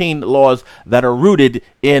 613 laws that are rooted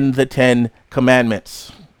in the 10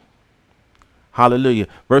 commandments. Hallelujah.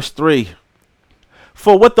 Verse 3,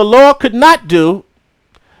 for what the law could not do,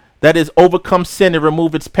 that is, overcome sin and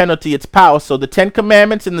remove its penalty, its power. So the 10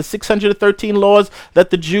 commandments and the 613 laws that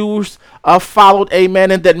the Jews followed,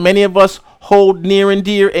 amen, and that many of us hold near and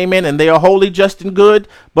dear, amen, and they are holy, just, and good.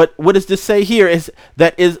 But what does this say here is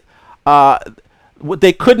that is what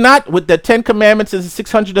they could not, what the 10 commandments and the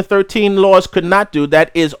 613 laws could not do,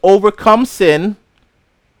 that is overcome sin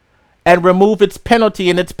and remove its penalty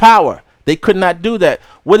and its power. They could not do that.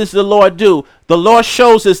 What does the Lord do? The Lord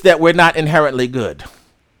shows us that we're not inherently good.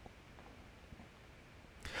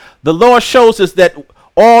 The Lord shows us that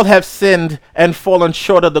all have sinned and fallen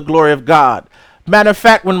short of the glory of God. Matter of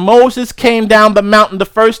fact, when Moses came down the mountain the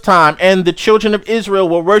first time and the children of Israel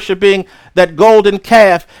were worshiping that golden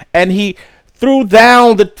calf, and he threw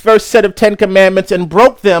down the first set of 10 commandments and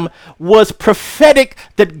broke them, was prophetic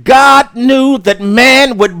that God knew that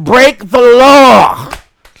man would break the law.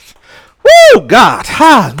 Woo, God.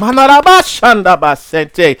 Hallelujah.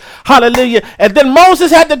 And then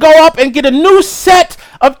Moses had to go up and get a new set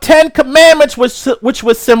of 10 commandments, which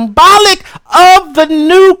was symbolic of the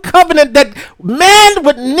new covenant, that man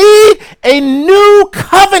would need a new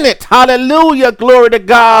covenant. Hallelujah. Glory to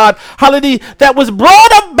God. Hallelujah. That was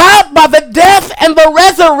brought about by the death and the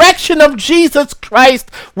resurrection of Jesus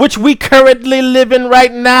Christ, which we currently live in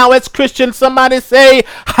right now as Christians. Somebody say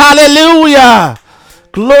hallelujah.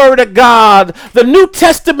 Glory to God. The New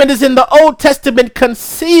Testament is in the Old Testament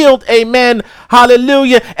concealed. Amen.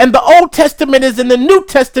 Hallelujah. And the Old Testament is in the New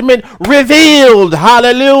Testament revealed.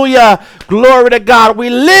 Hallelujah. Glory to God. We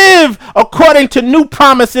live according to new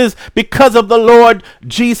promises because of the Lord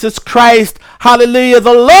Jesus Christ. Hallelujah.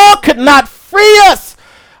 The law could not free us.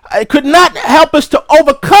 It could not help us to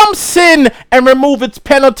overcome sin and remove its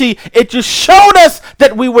penalty. It just showed us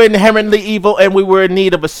that we were inherently evil and we were in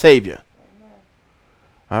need of a Savior.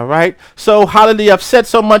 All right. So, hallelujah. I've said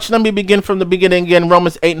so much. Let me begin from the beginning again.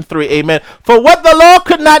 Romans 8:3. Amen. For what the law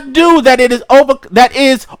could not do, that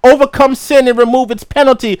is overcome sin and remove its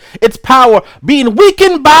penalty, its power, being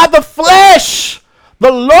weakened by the flesh. The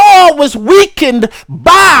law was weakened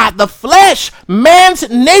by the flesh, man's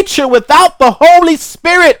nature without the Holy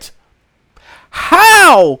Spirit.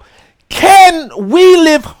 How can we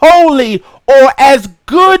live holy or as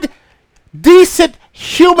good, decent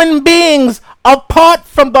human beings apart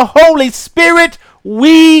from the Holy Spirit?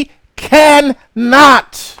 We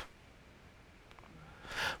cannot.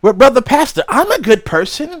 Well, brother pastor, I'm a good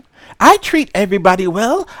person. I treat everybody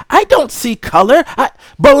well. I don't see color.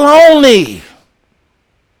 Baloney.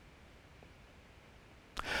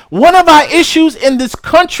 One of our issues in this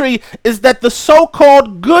country is that the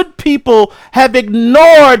so-called good people have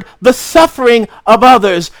ignored the suffering of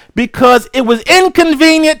others because it was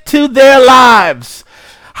inconvenient to their lives.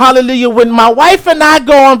 hallelujah, when my wife and I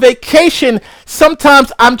go on vacation,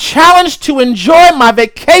 sometimes I'm challenged to enjoy my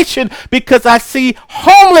vacation because I see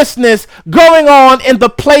homelessness going on in the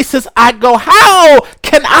places I go. How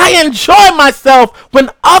can I enjoy myself when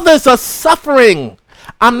others are suffering?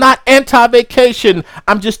 I'm not anti-vacation.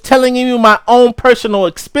 I'm just telling you my own personal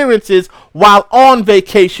experiences while on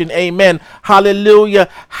vacation. Amen. Hallelujah.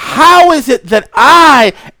 How is it that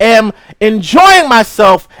I am enjoying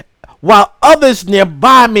myself while others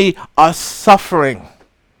nearby me are suffering?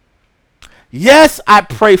 Yes, I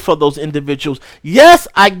pray for those individuals. Yes,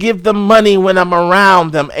 I give them money when I'm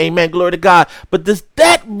around them. Amen. Glory to God. But does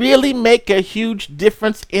that really make a huge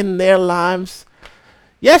difference in their lives?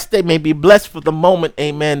 Yes, they may be blessed for the moment,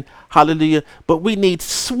 amen, hallelujah, but we need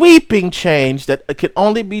sweeping change that can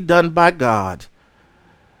only be done by God,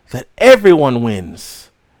 that everyone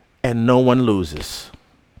wins and no one loses.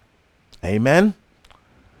 Amen.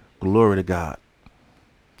 Glory to God.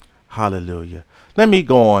 Hallelujah. Let me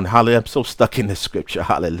go on. Hallelujah. I'm so stuck in this scripture.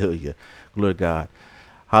 Hallelujah. Glory to God.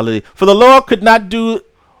 Hallelujah. For the Lord could not do,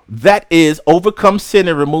 that is, overcome sin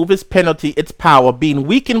and remove its penalty, its power, being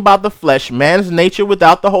weakened by the flesh, man's nature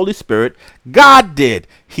without the Holy Spirit. God did.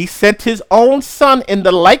 He sent his own Son in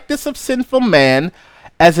the likeness of sinful man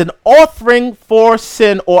as an offering for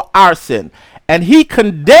sin, or our sin. And he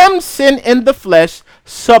condemned sin in the flesh,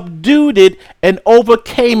 subdued it, and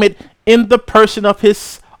overcame it in the person of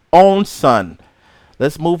his own Son.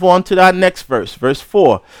 Let's move on to our next verse, verse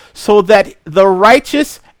 4. So that the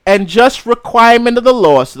righteous and just requirement of the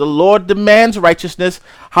law. So the Lord demands righteousness,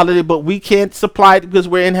 hallelujah, but we can't supply it because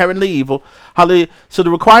we're inherently evil, hallelujah. So the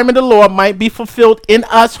requirement of the law might be fulfilled in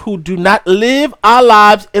us who do not live our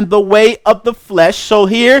lives in the way of the flesh. So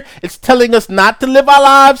here it's telling us not to live our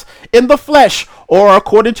lives in the flesh or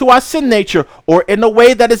according to our sin nature or in a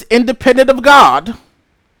way that is independent of God,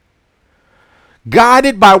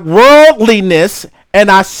 guided by worldliness and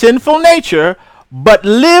our sinful nature, but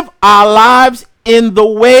live our lives in the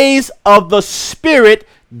ways of the Spirit,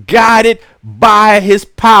 guided by his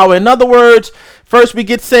power. In other words, first we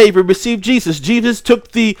get saved, we receive Jesus. Jesus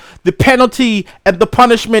took the penalty and the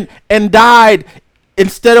punishment and died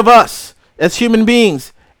instead of us as human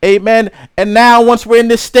beings. Amen. And now once we're in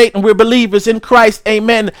this state and we're believers in Christ,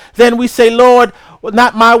 amen, then we say, Lord,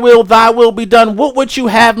 not my will, thy will be done. What would you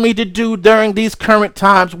have me to do during these current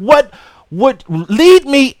times? What would lead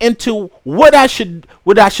me into what I should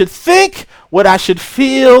think, what I should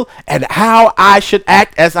feel, and how I should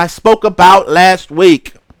act, as I spoke about last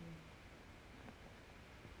week.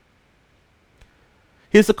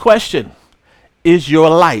 Here's a question. Is your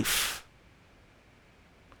life,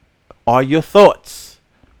 are your thoughts,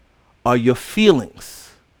 are your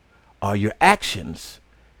feelings, are your actions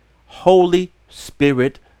Holy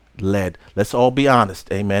Spirit led? Let's all be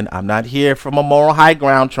honest. Amen. I'm not here from a moral high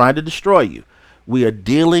ground trying to destroy you. We are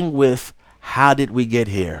dealing with, how did we get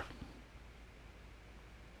here?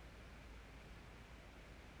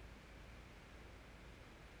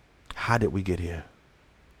 How did we get here?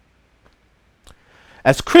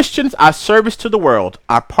 As Christians, our service to the world,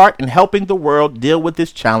 our part in helping the world deal with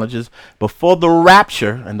its challenges before the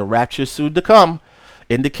rapture, and the rapture is soon to come,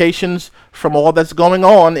 indications from all that's going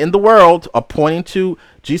on in the world are pointing to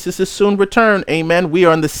Jesus' soon return. Amen. We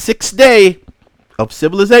are in the 6th day of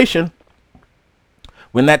civilization.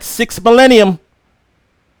 When that 6th millennium,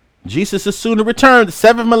 Jesus is soon to return. The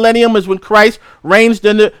 7th millennium is when Christ reigns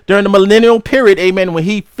during the millennial period. Amen. When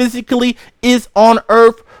he physically is on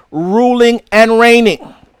earth ruling and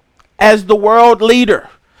reigning as the world leader.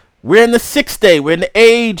 We're in the 6th day. We're in the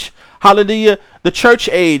age, hallelujah, the church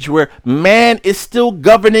age, where man is still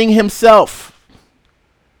governing himself.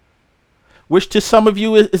 Which to some of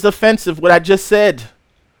you is offensive, what I just said.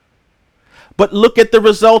 But look at the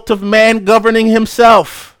result of man governing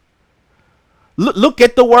himself. Look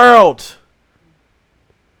at the world.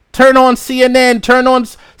 Turn on CNN, turn on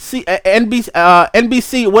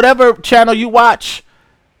NBC, whatever channel you watch.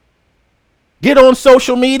 Get on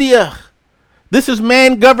social media. This is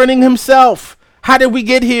man governing himself. How did we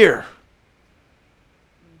get here?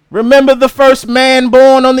 Remember, the first man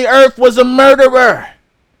born on the earth was a murderer.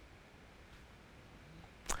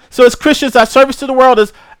 So as Christians, our service to the world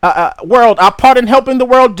is our part in helping the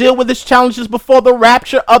world deal with its challenges before the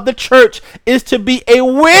rapture of the church is to be a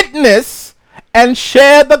witness and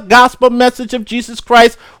share the gospel message of Jesus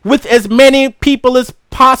Christ with as many people as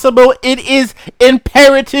possible. It is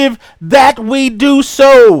imperative that we do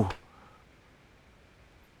so,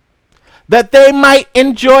 that they might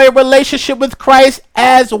enjoy a relationship with Christ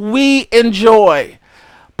as we enjoy.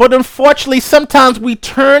 But unfortunately, sometimes we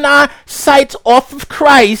turn our sights off of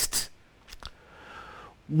Christ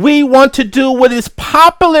We want to do what is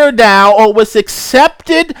popular now or what's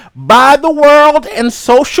accepted by the world and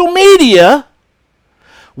social media.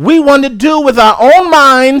 We want to do with our own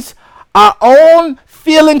minds, our own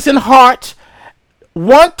feelings and heart,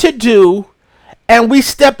 want to do, and we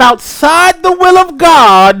step outside the will of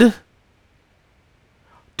God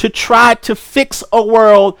to try to fix a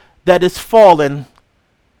world that is fallen.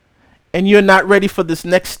 And you're not ready for this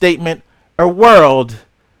next statement, a world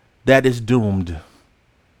that is doomed.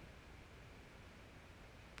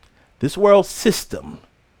 This world system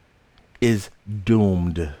is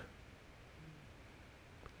doomed.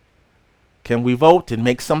 Can we vote and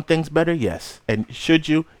make some things better? Yes. And should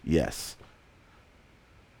you? Yes.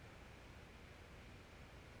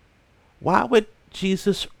 Why would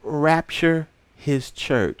Jesus rapture his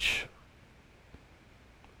church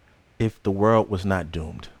if the world was not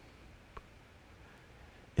doomed?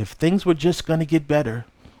 If things were just going to get better,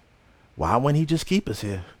 why wouldn't he just keep us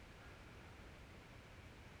here?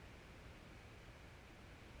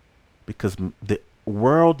 Because the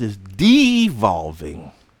world is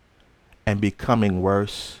devolving and becoming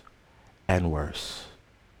worse and worse.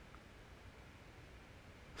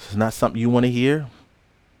 This is not something you want to hear,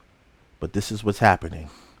 but this is what's happening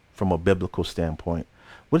from a biblical standpoint.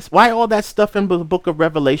 Why all that stuff in the book of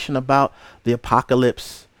Revelation about the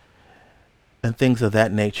apocalypse and things of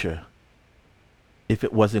that nature if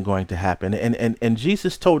it wasn't going to happen? And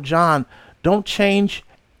Jesus told John, don't change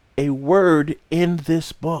a word in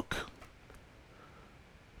this book.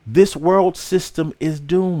 This world system is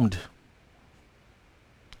doomed.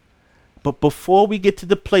 But before we get to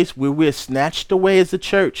the place where we're snatched away as a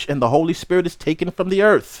church and the Holy Spirit is taken from the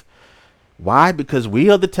earth. Why? Because we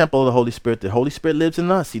are the temple of the Holy Spirit. The Holy Spirit lives in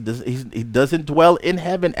us. He doesn't dwell in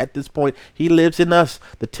heaven at this point. He lives in us.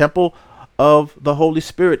 The temple of the Holy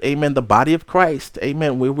Spirit. Amen. The body of Christ.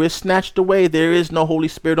 Amen. When we're snatched away, there is no Holy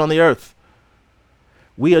Spirit on the earth.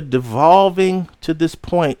 We are devolving to this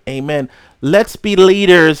point. Amen. Let's be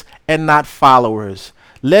leaders and not followers.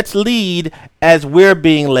 Let's lead as we're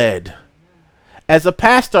being led. As a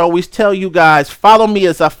pastor, I always tell you guys, follow me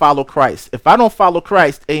as I follow Christ. If I don't follow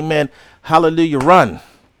Christ, amen, hallelujah, run.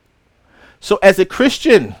 So as a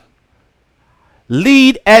Christian,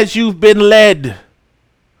 lead as you've been led.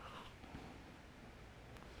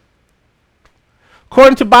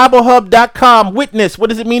 According to BibleHub.com, witness, what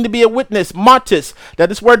does it mean to be a witness? Martyrs. Now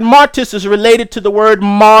this word martyrs is related to the word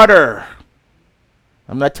martyr.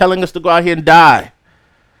 I'm not telling us to go out here and die.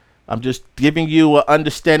 I'm just giving you an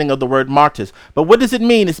understanding of the word martyrs. But what does it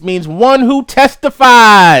mean? It means one who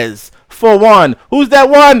testifies for one. Who's that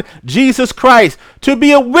one? Jesus Christ. To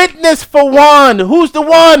be a witness for one. Who's the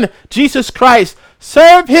one? Jesus Christ.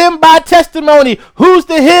 Serve him by testimony. Who's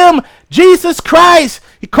the him? Jesus Christ.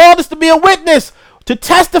 He called us to be a witness, to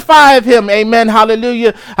testify of him. Amen.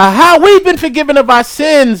 Hallelujah. How we've been forgiven of our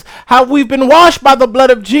sins, how we've been washed by the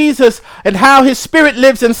blood of Jesus, and how his spirit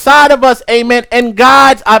lives inside of us. Amen. And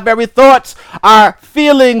guides our very thoughts, our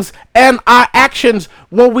feelings, and our actions.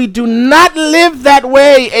 When we do not live that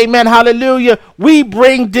way, amen, hallelujah, we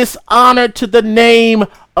bring dishonor to the name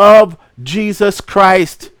of Jesus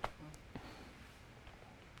Christ.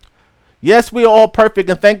 Yes, we are all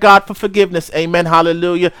perfect, and thank God for forgiveness. Amen.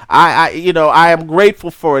 Hallelujah. I am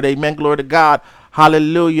grateful for it. Amen. Glory to God.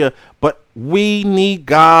 Hallelujah. But we need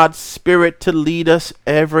God's Spirit to lead us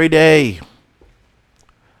every day.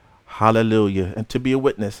 Hallelujah. And to be a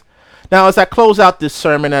witness. Now, as I close out this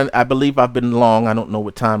sermon, and I believe I've been long. I don't know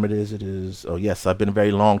what time it is. Oh, yes, I've been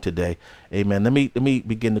very long today. Amen. Let me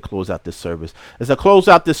begin to close out this service. As I close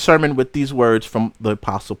out this sermon with these words from the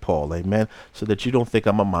Apostle Paul. Amen. So that you don't think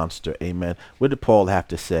I'm a monster. Amen. What did Paul have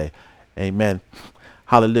to say? Amen.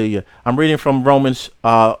 Hallelujah. I'm reading from Romans,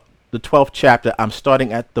 the 12th chapter. I'm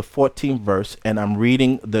starting at the 14th verse, and I'm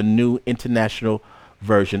reading the New International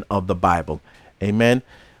Version of the Bible. Amen.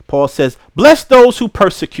 Paul says, bless those who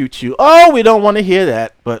persecute you. Oh, we don't want to hear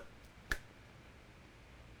that. But,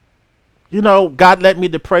 you know, God led me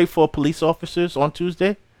to pray for police officers on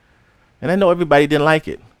Tuesday. And I know everybody didn't like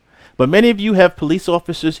it. But many of you have police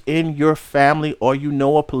officers in your family, or you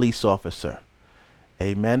know a police officer.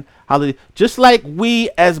 Amen. Hallelujah. Just like we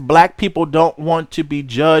as black people don't want to be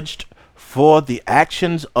judged for the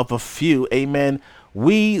actions of a few. Amen.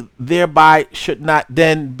 We thereby should not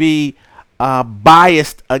then be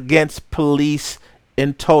biased against police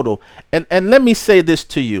in total. And let me say this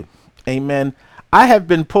to you. Amen. I have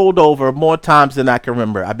been pulled over more times than I can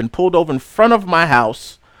remember. I've been pulled over in front of my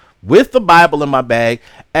house with the Bible in my bag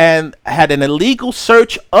and had an illegal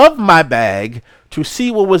search of my bag to see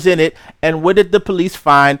what was in it. And what did the police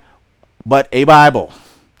find but a Bible?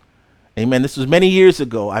 Amen. This was many years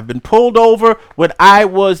ago. I've been pulled over when I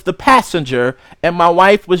was the passenger and my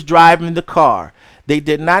wife was driving the car. They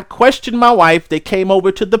did not question my wife. They came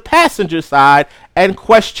over to the passenger side and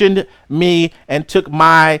questioned me and took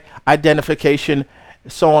my identification,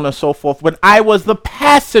 so on and so forth, when I was the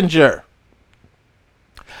passenger.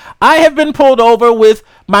 I have been pulled over with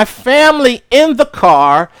my family in the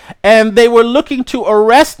car, and they were looking to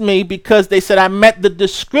arrest me because they said I met the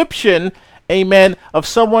description, amen, of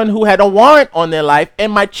someone who had a warrant on their life,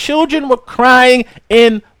 and my children were crying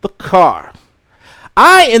in the car.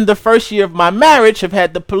 I, in the first year of my marriage, have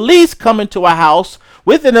had the police come into a house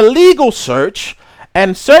with an illegal search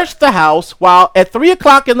and search the house while at 3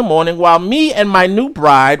 o'clock in the morning while me and my new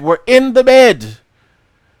bride were in the bed.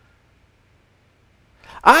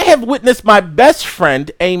 I have witnessed my best friend,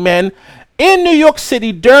 amen, in New York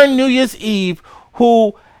City during New Year's Eve,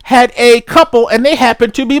 who had a couple, and they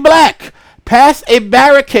happened to be black, pass a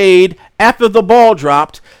barricade after the ball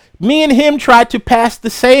dropped. Me and him tried to pass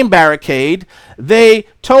the same barricade. They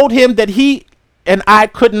told him that he and I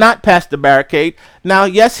could not pass the barricade. Now,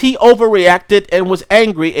 yes, he overreacted and was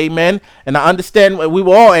angry, amen, and I understand we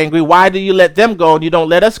were all angry. Why do you let them go and you don't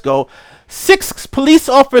let us go? 6 police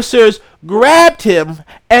officers grabbed him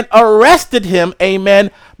and arrested him,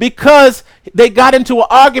 amen, because they got into an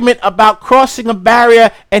argument about crossing a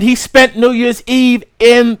barrier, and he spent New Year's Eve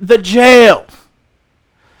in the jail.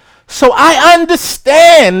 So I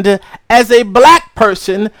understand, as a black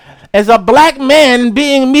person, as a black man,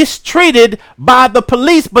 being mistreated by the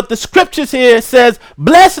police, but the scriptures here says,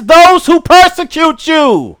 bless those who persecute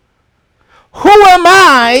you. Who am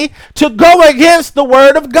I to go against the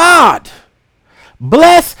word of God?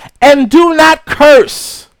 Bless and do not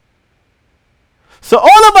curse. So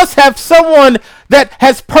all of us have someone that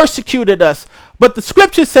has persecuted us, but the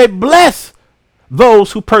scriptures say, bless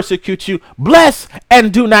those who persecute you. Bless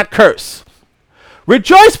and do not curse.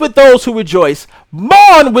 Rejoice with those who rejoice.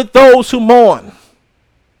 Mourn with those who mourn.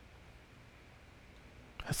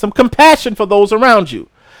 Have some compassion for those around you.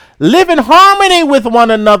 Live in harmony with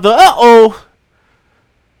one another. Uh-oh.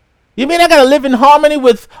 You mean I gotta live in harmony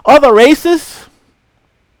with other races?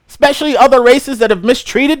 Especially other races that have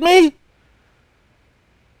mistreated me?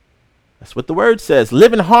 That's what the word says.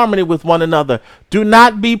 Live in harmony with one another. Do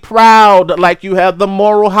not be proud like you have the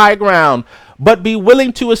moral high ground, but be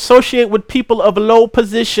willing to associate with people of low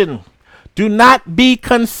position. Do not be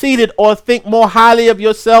conceited or think more highly of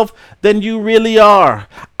yourself than you really are.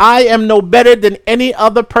 I am no better than any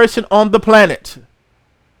other person on the planet.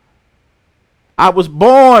 I was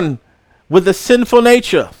born with a sinful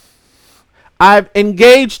nature. I've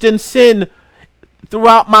engaged in sin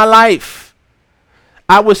throughout my life.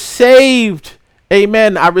 I was saved,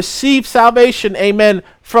 amen. I received salvation, amen,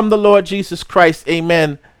 from the Lord Jesus Christ,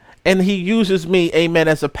 amen. And he uses me, amen,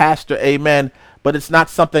 as a pastor, amen. But it's not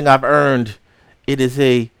something I've earned. It is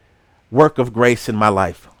a work of grace in my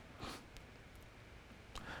life.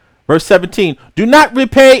 Verse 17, do not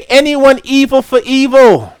repay anyone evil for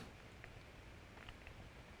evil.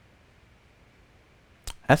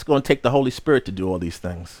 That's going to take the Holy Spirit to do all these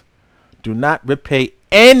things. Do not repay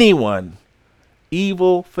anyone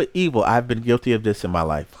evil for evil. I've been guilty of this in my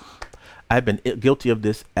life. I've been guilty of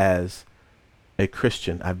this as a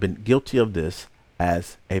Christian. I've been guilty of this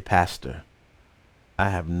as a pastor. I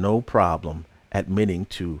have no problem admitting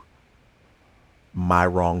to my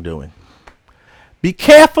wrongdoing. Be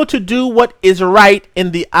careful to do what is right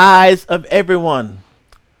in the eyes of everyone.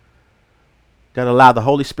 Got to allow the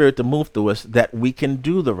Holy Spirit to move through us that we can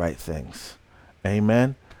do the right things.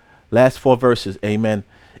 Amen. Last 4 verses. Amen.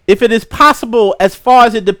 If it is possible, as far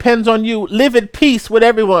as it depends on you, live at peace with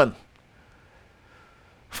everyone.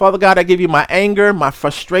 Father God, I give you my anger, my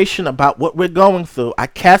frustration about what we're going through. I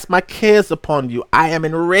cast my cares upon you. I am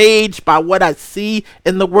enraged by what I see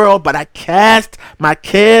in the world, but I cast my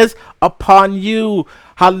cares upon you.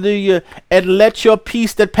 Hallelujah. And let your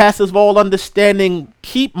peace that passes all understanding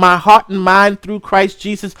keep my heart and mind through Christ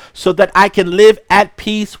Jesus, so that I can live at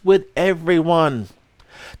peace with everyone.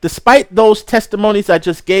 Despite those testimonies I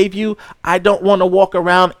just gave you, I don't want to walk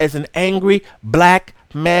around as an angry black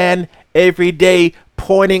man every day,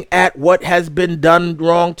 pointing at what has been done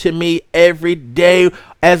wrong to me every day,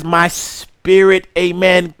 as my spirit,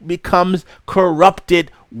 amen, becomes corrupted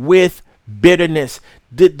with bitterness.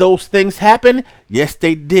 Did those things happen? Yes,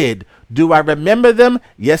 they did. Do I remember them?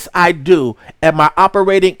 Yes, I do. Am I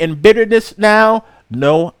operating in bitterness now?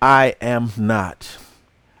 No, I am not.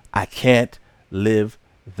 I can't live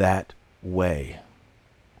that way.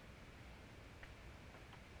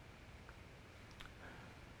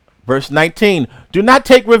 Verse 19, do not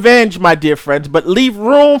take revenge, my dear friends, but leave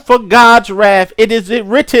room for God's wrath. It is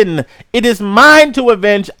written, it is mine to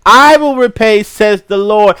avenge. I will repay, says the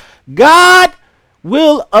Lord. God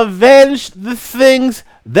will avenge the things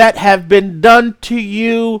that have been done to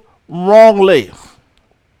you wrongly.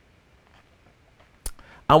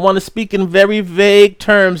 I want to speak in very vague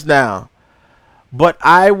terms now, but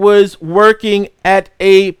I was working at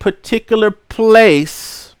a particular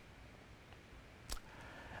place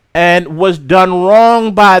and was done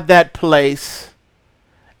wrong by that place,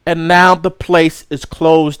 and now the place is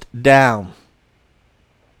closed down.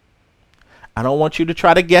 I don't want you to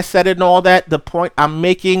try to guess at it and all that. The point I'm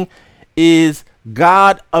making is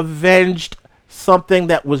God avenged something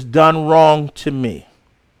that was done wrong to me.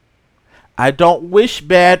 I don't wish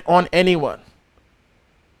bad on anyone.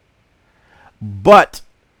 But,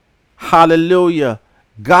 hallelujah,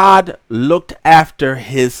 God looked after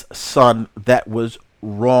his son that was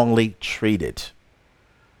wrongly treated.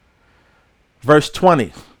 Verse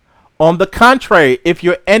 20. On the contrary, if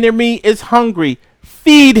your enemy is hungry,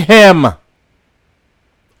 feed him,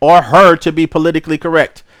 or her to be politically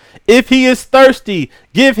correct. If he is thirsty,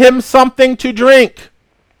 give him something to drink.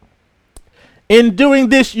 In doing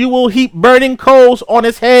this, you will heap burning coals on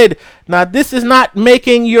his head. Now, this is not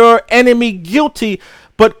making your enemy guilty,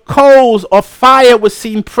 but coals or fire was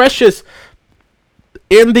seen precious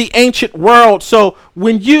in the ancient world. So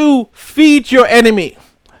when you feed your enemy,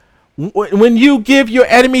 when you give your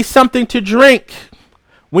enemy something to drink,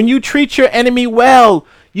 when you treat your enemy well,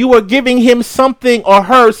 you are giving him something or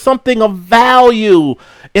her something of value.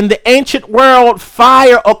 In the ancient world,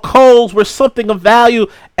 fire or coals were something of value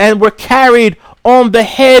and were carried on the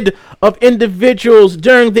head of individuals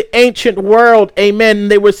during the ancient world. Amen.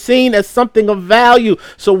 They were seen as something of value.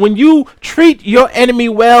 So when you treat your enemy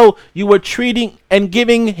well, you are treating and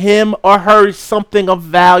giving him or her something of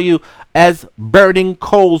value, as burning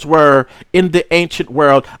coals were in the ancient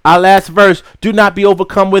world. Our last verse, do not be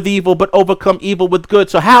overcome with evil, but overcome evil with good.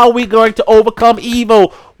 So how are we going to overcome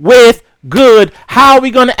evil? With good. How are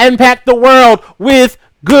we going to impact the world? With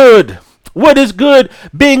good. What is good?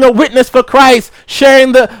 Being a witness for Christ,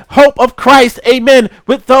 sharing the hope of Christ, amen,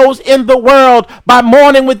 with those in the world, by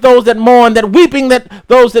mourning with those that mourn, that weeping that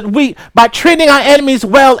those that weep, by treating our enemies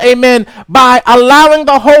well, amen, by allowing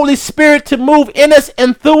the Holy Spirit to move in us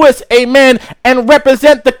and through us, amen, and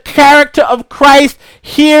represent the character of Christ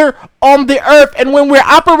here on the earth. And when we're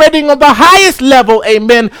operating on the highest level,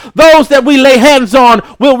 amen, those that we lay hands on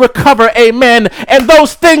will recover, amen, and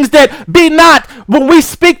those things that be not, when we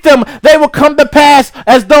speak them, they will come to pass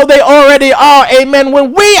as though they already are, amen.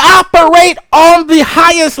 When we operate on the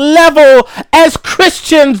highest level as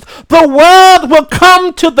Christians, the world will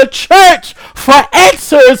come to the church for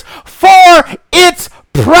answers for its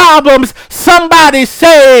problems. Somebody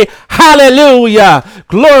say hallelujah.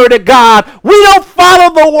 Glory to God. We don't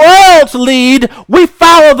follow the world's lead. We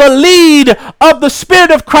follow the lead of the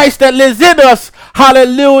Spirit of Christ that lives in us.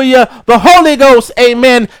 Hallelujah. The Holy Ghost,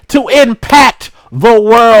 amen, to impact the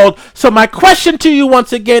world. So my question to you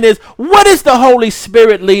once again is, what is the Holy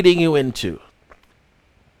Spirit leading you into?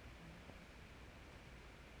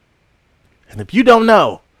 And if you don't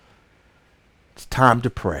know, it's time to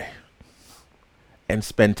pray and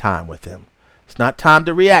spend time with him. It's not time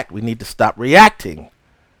to react. We need to stop reacting.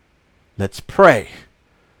 Let's pray.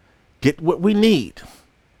 Get what we need.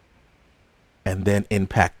 And then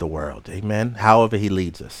impact the world. Amen. However he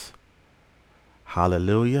leads us.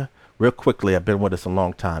 Hallelujah. Real quickly, I've been with us a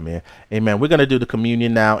long time here. Amen. We're going to do the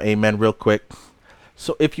communion now. Amen. Real quick.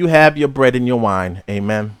 So if you have your bread and your wine.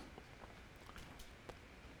 Amen.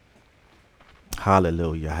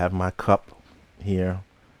 Hallelujah. I have my cup here.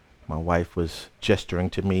 My wife was gesturing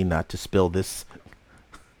to me not to spill this.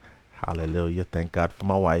 Hallelujah. Thank God for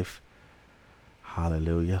my wife.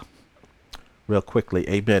 Hallelujah. Real quickly.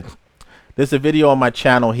 Amen. There's a video on my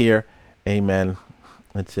channel here. Amen.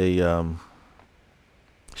 It's a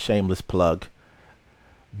shameless plug.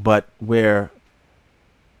 But where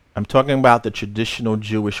I'm talking about the traditional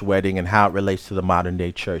Jewish wedding and how it relates to the modern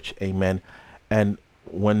day church. Amen. And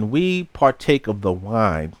when we partake of the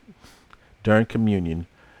wine during communion,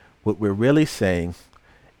 what we're really saying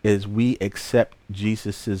is we accept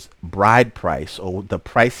Jesus's bride price, or the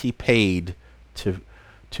price he paid to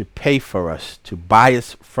pay for us, to buy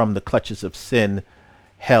us from the clutches of sin,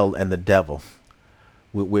 hell, and the devil.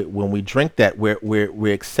 When we drink that,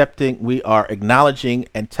 we're accepting, we are acknowledging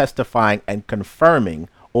and testifying and confirming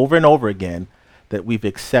over and over again that we've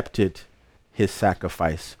accepted his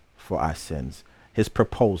sacrifice for our sins, his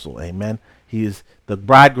proposal. Amen. He is the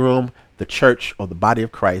bridegroom. The church, or the body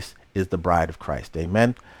of Christ, is the bride of Christ.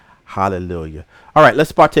 Amen. Hallelujah. All right,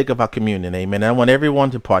 let's partake of our communion. Amen. I want everyone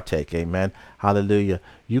to partake. Amen. Hallelujah.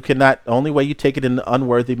 You cannot, the only way you take it in an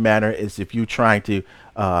unworthy manner is if you trying to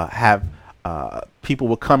have people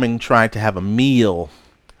were coming trying to have a meal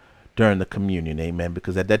during the communion. Amen.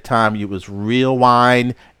 Because at that time it was real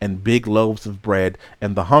wine and big loaves of bread,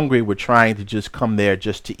 and the hungry were trying to just come there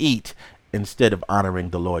just to eat instead of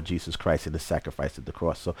honoring the Lord Jesus Christ and the sacrifice of the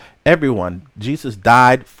cross. So everyone, Jesus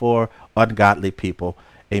died for ungodly people.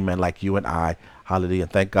 Amen. Like you and I. Hallelujah.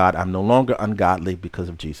 And thank God I'm no longer ungodly because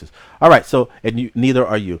of Jesus. All right. So, and you, neither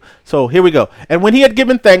are you. So here we go. And when he had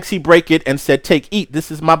given thanks, he brake it and said, take, eat. This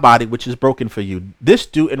is my body, which is broken for you. This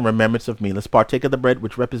do in remembrance of me. Let's partake of the bread,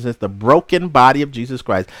 which represents the broken body of Jesus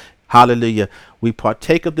Christ. Hallelujah. We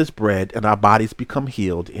partake of this bread and our bodies become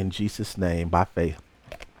healed in Jesus' name by faith.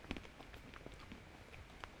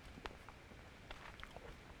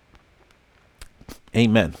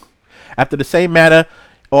 Amen. After the same manner,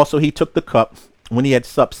 also he took the cup when he had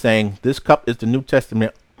supped, saying, this cup is the New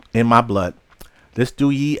Testament in my blood. This do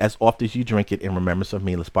ye as oft as you drink it in remembrance of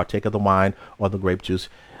me. Let's partake of the wine or the grape juice,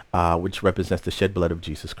 which represents the shed blood of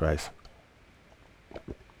Jesus Christ.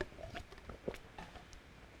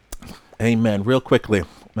 Amen. Real quickly,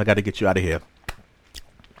 I got to get you out of here.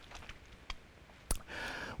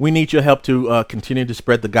 We need your help to continue to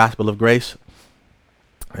spread the gospel of grace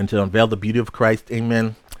and to unveil the beauty of Christ.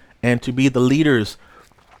 Amen. And to be the leaders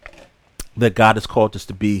that God has called us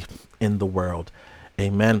to be in the world.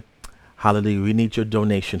 Amen. Hallelujah. We need your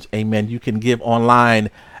donations. Amen. You can give online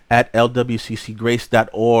at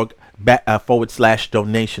lwccgrace.org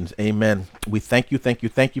 /donations. Amen. We thank you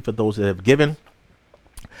for those that have given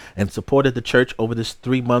and supported the church over this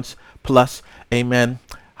 3 months plus. Amen.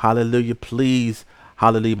 Hallelujah. Please.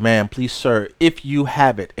 Hallelujah, man. Please, sir, if you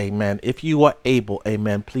have it, amen, if you are able,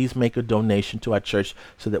 amen, please make a donation to our church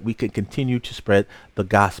so that we can continue to spread the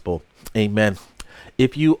gospel. Amen.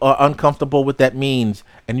 If you are uncomfortable with that means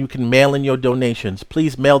and you can mail in your donations,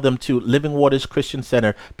 please mail them to Living Waters Christian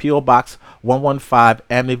Center, P.O. Box 115,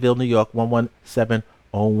 Amityville, New York,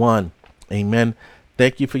 11701. Amen.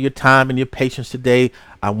 Thank you for your time and your patience today.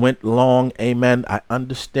 I went long. Amen. I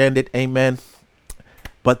understand it. Amen.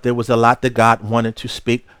 But there was a lot that God wanted to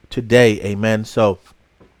speak today. Amen. So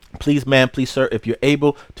please, ma'am, please, sir, if you're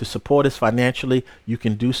able to support us financially, you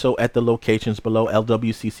can do so at the locations below,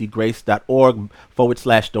 lwccgrace.org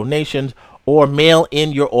 /donations, or mail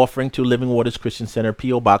in your offering to Living Waters Christian Center,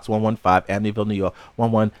 P.O. Box 115, Amityville, New York,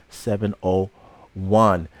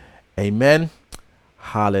 11701. Amen.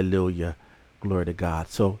 Hallelujah. Glory to God.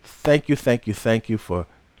 So thank you for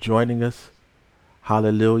joining us.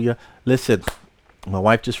 Hallelujah. Listen. My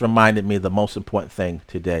wife just reminded me of the most important thing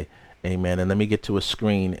today. Amen. And let me get to a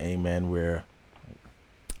screen, amen, where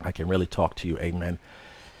I can really talk to you. Amen.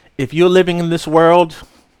 If you're living in this world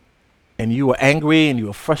and you are angry and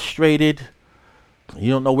you are frustrated,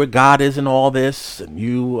 you don't know where God is in all this, and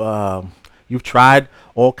you've tried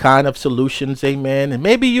all kind of solutions, amen, and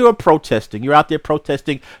maybe you're protesting. You're out there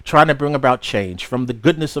protesting, trying to bring about change from the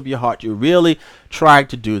goodness of your heart. You're really trying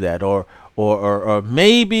to do that, or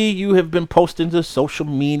maybe you have been posting to social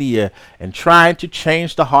media and trying to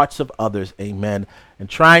change the hearts of others, amen, and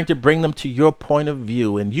trying to bring them to your point of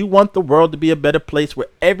view. And you want the world to be a better place where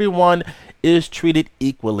everyone is treated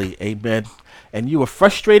equally, amen. And you are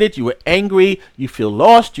frustrated, you are angry, you feel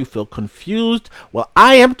lost, you feel confused. Well,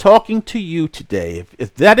 I am talking to you today.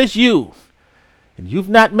 If that is you, and you've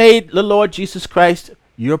not made the Lord Jesus Christ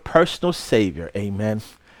your personal Savior, amen,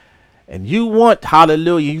 and you want,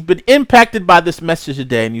 hallelujah, you've been impacted by this message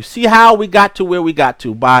today, and you see how we got to where we got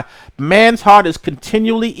to. By man's heart is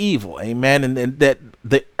continually evil, amen, and that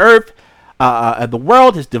the earth, the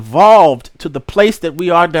world has devolved to the place that we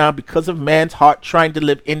are now because of man's heart trying to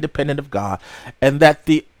live independent of God, and that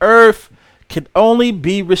the earth can only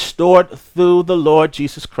be restored through the Lord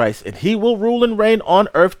Jesus Christ, and he will rule and reign on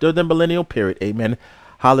earth during the millennial period, amen,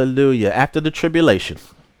 hallelujah, after the tribulation,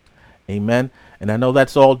 amen. And I know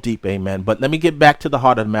that's all deep, amen. But let me get back to the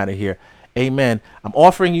heart of the matter here. Amen. I'm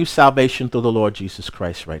offering you salvation through the Lord Jesus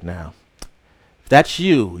Christ right now. If that's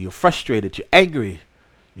you, you're frustrated, you're angry,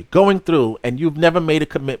 you're going through, and you've never made a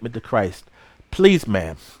commitment to Christ, please,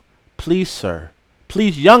 ma'am, please, sir,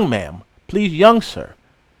 please, young ma'am, please, young sir,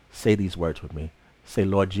 say these words with me. Say,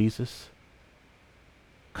 Lord Jesus,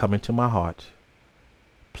 come into my heart.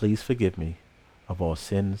 Please forgive me of all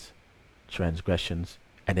sins, transgressions,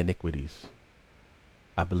 and iniquities.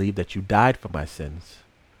 I believe that you died for my sins.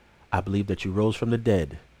 I believe that you rose from the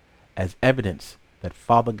dead as evidence that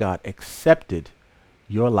Father God accepted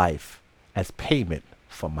your life as payment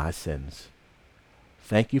for my sins.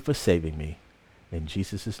 Thank you for saving me. In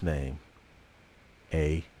Jesus' name,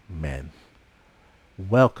 amen. Amen.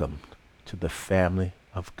 Welcome to the family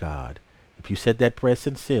of God. If you said that prayer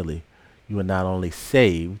sincerely, you are not only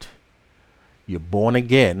saved, you're born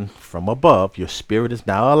again from above. Your spirit is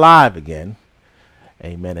now alive again.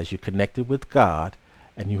 Amen. As you're connected with God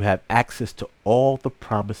and you have access to all the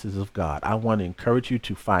promises of God. I want to encourage you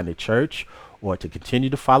to find a church or to continue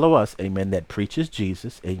to follow us. Amen. That preaches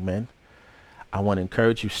Jesus. Amen. I want to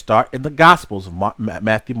encourage you, start in the Gospels of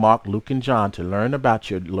Matthew, Mark, Luke, and John to learn about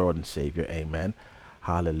your Lord and Savior. Amen.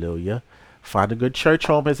 Hallelujah. Find a good church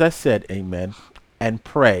home, as I said. Amen. And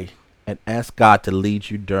pray and ask God to lead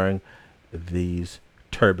you during these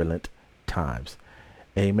turbulent times.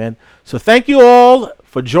 Amen. So thank you all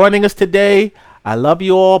for joining us today. I love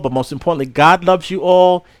you all, but most importantly, God loves you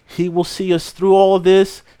all. He will see us through all of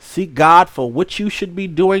this. Seek God for what you should be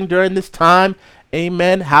doing during this time.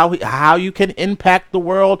 Amen. How you can impact the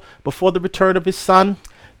world before the return of his son,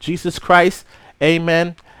 Jesus Christ.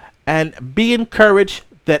 Amen. And be encouraged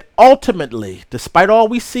that ultimately, despite all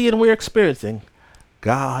we see and we're experiencing,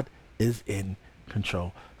 God is in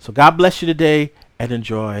control. So God bless you today and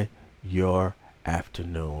enjoy your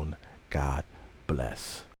afternoon. God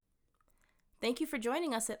bless. Thank you for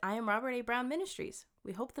joining us at I Am Robert A. Brown Ministries.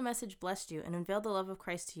 We hope the message blessed you and unveiled the love of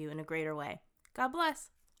Christ to you in a greater way. God bless.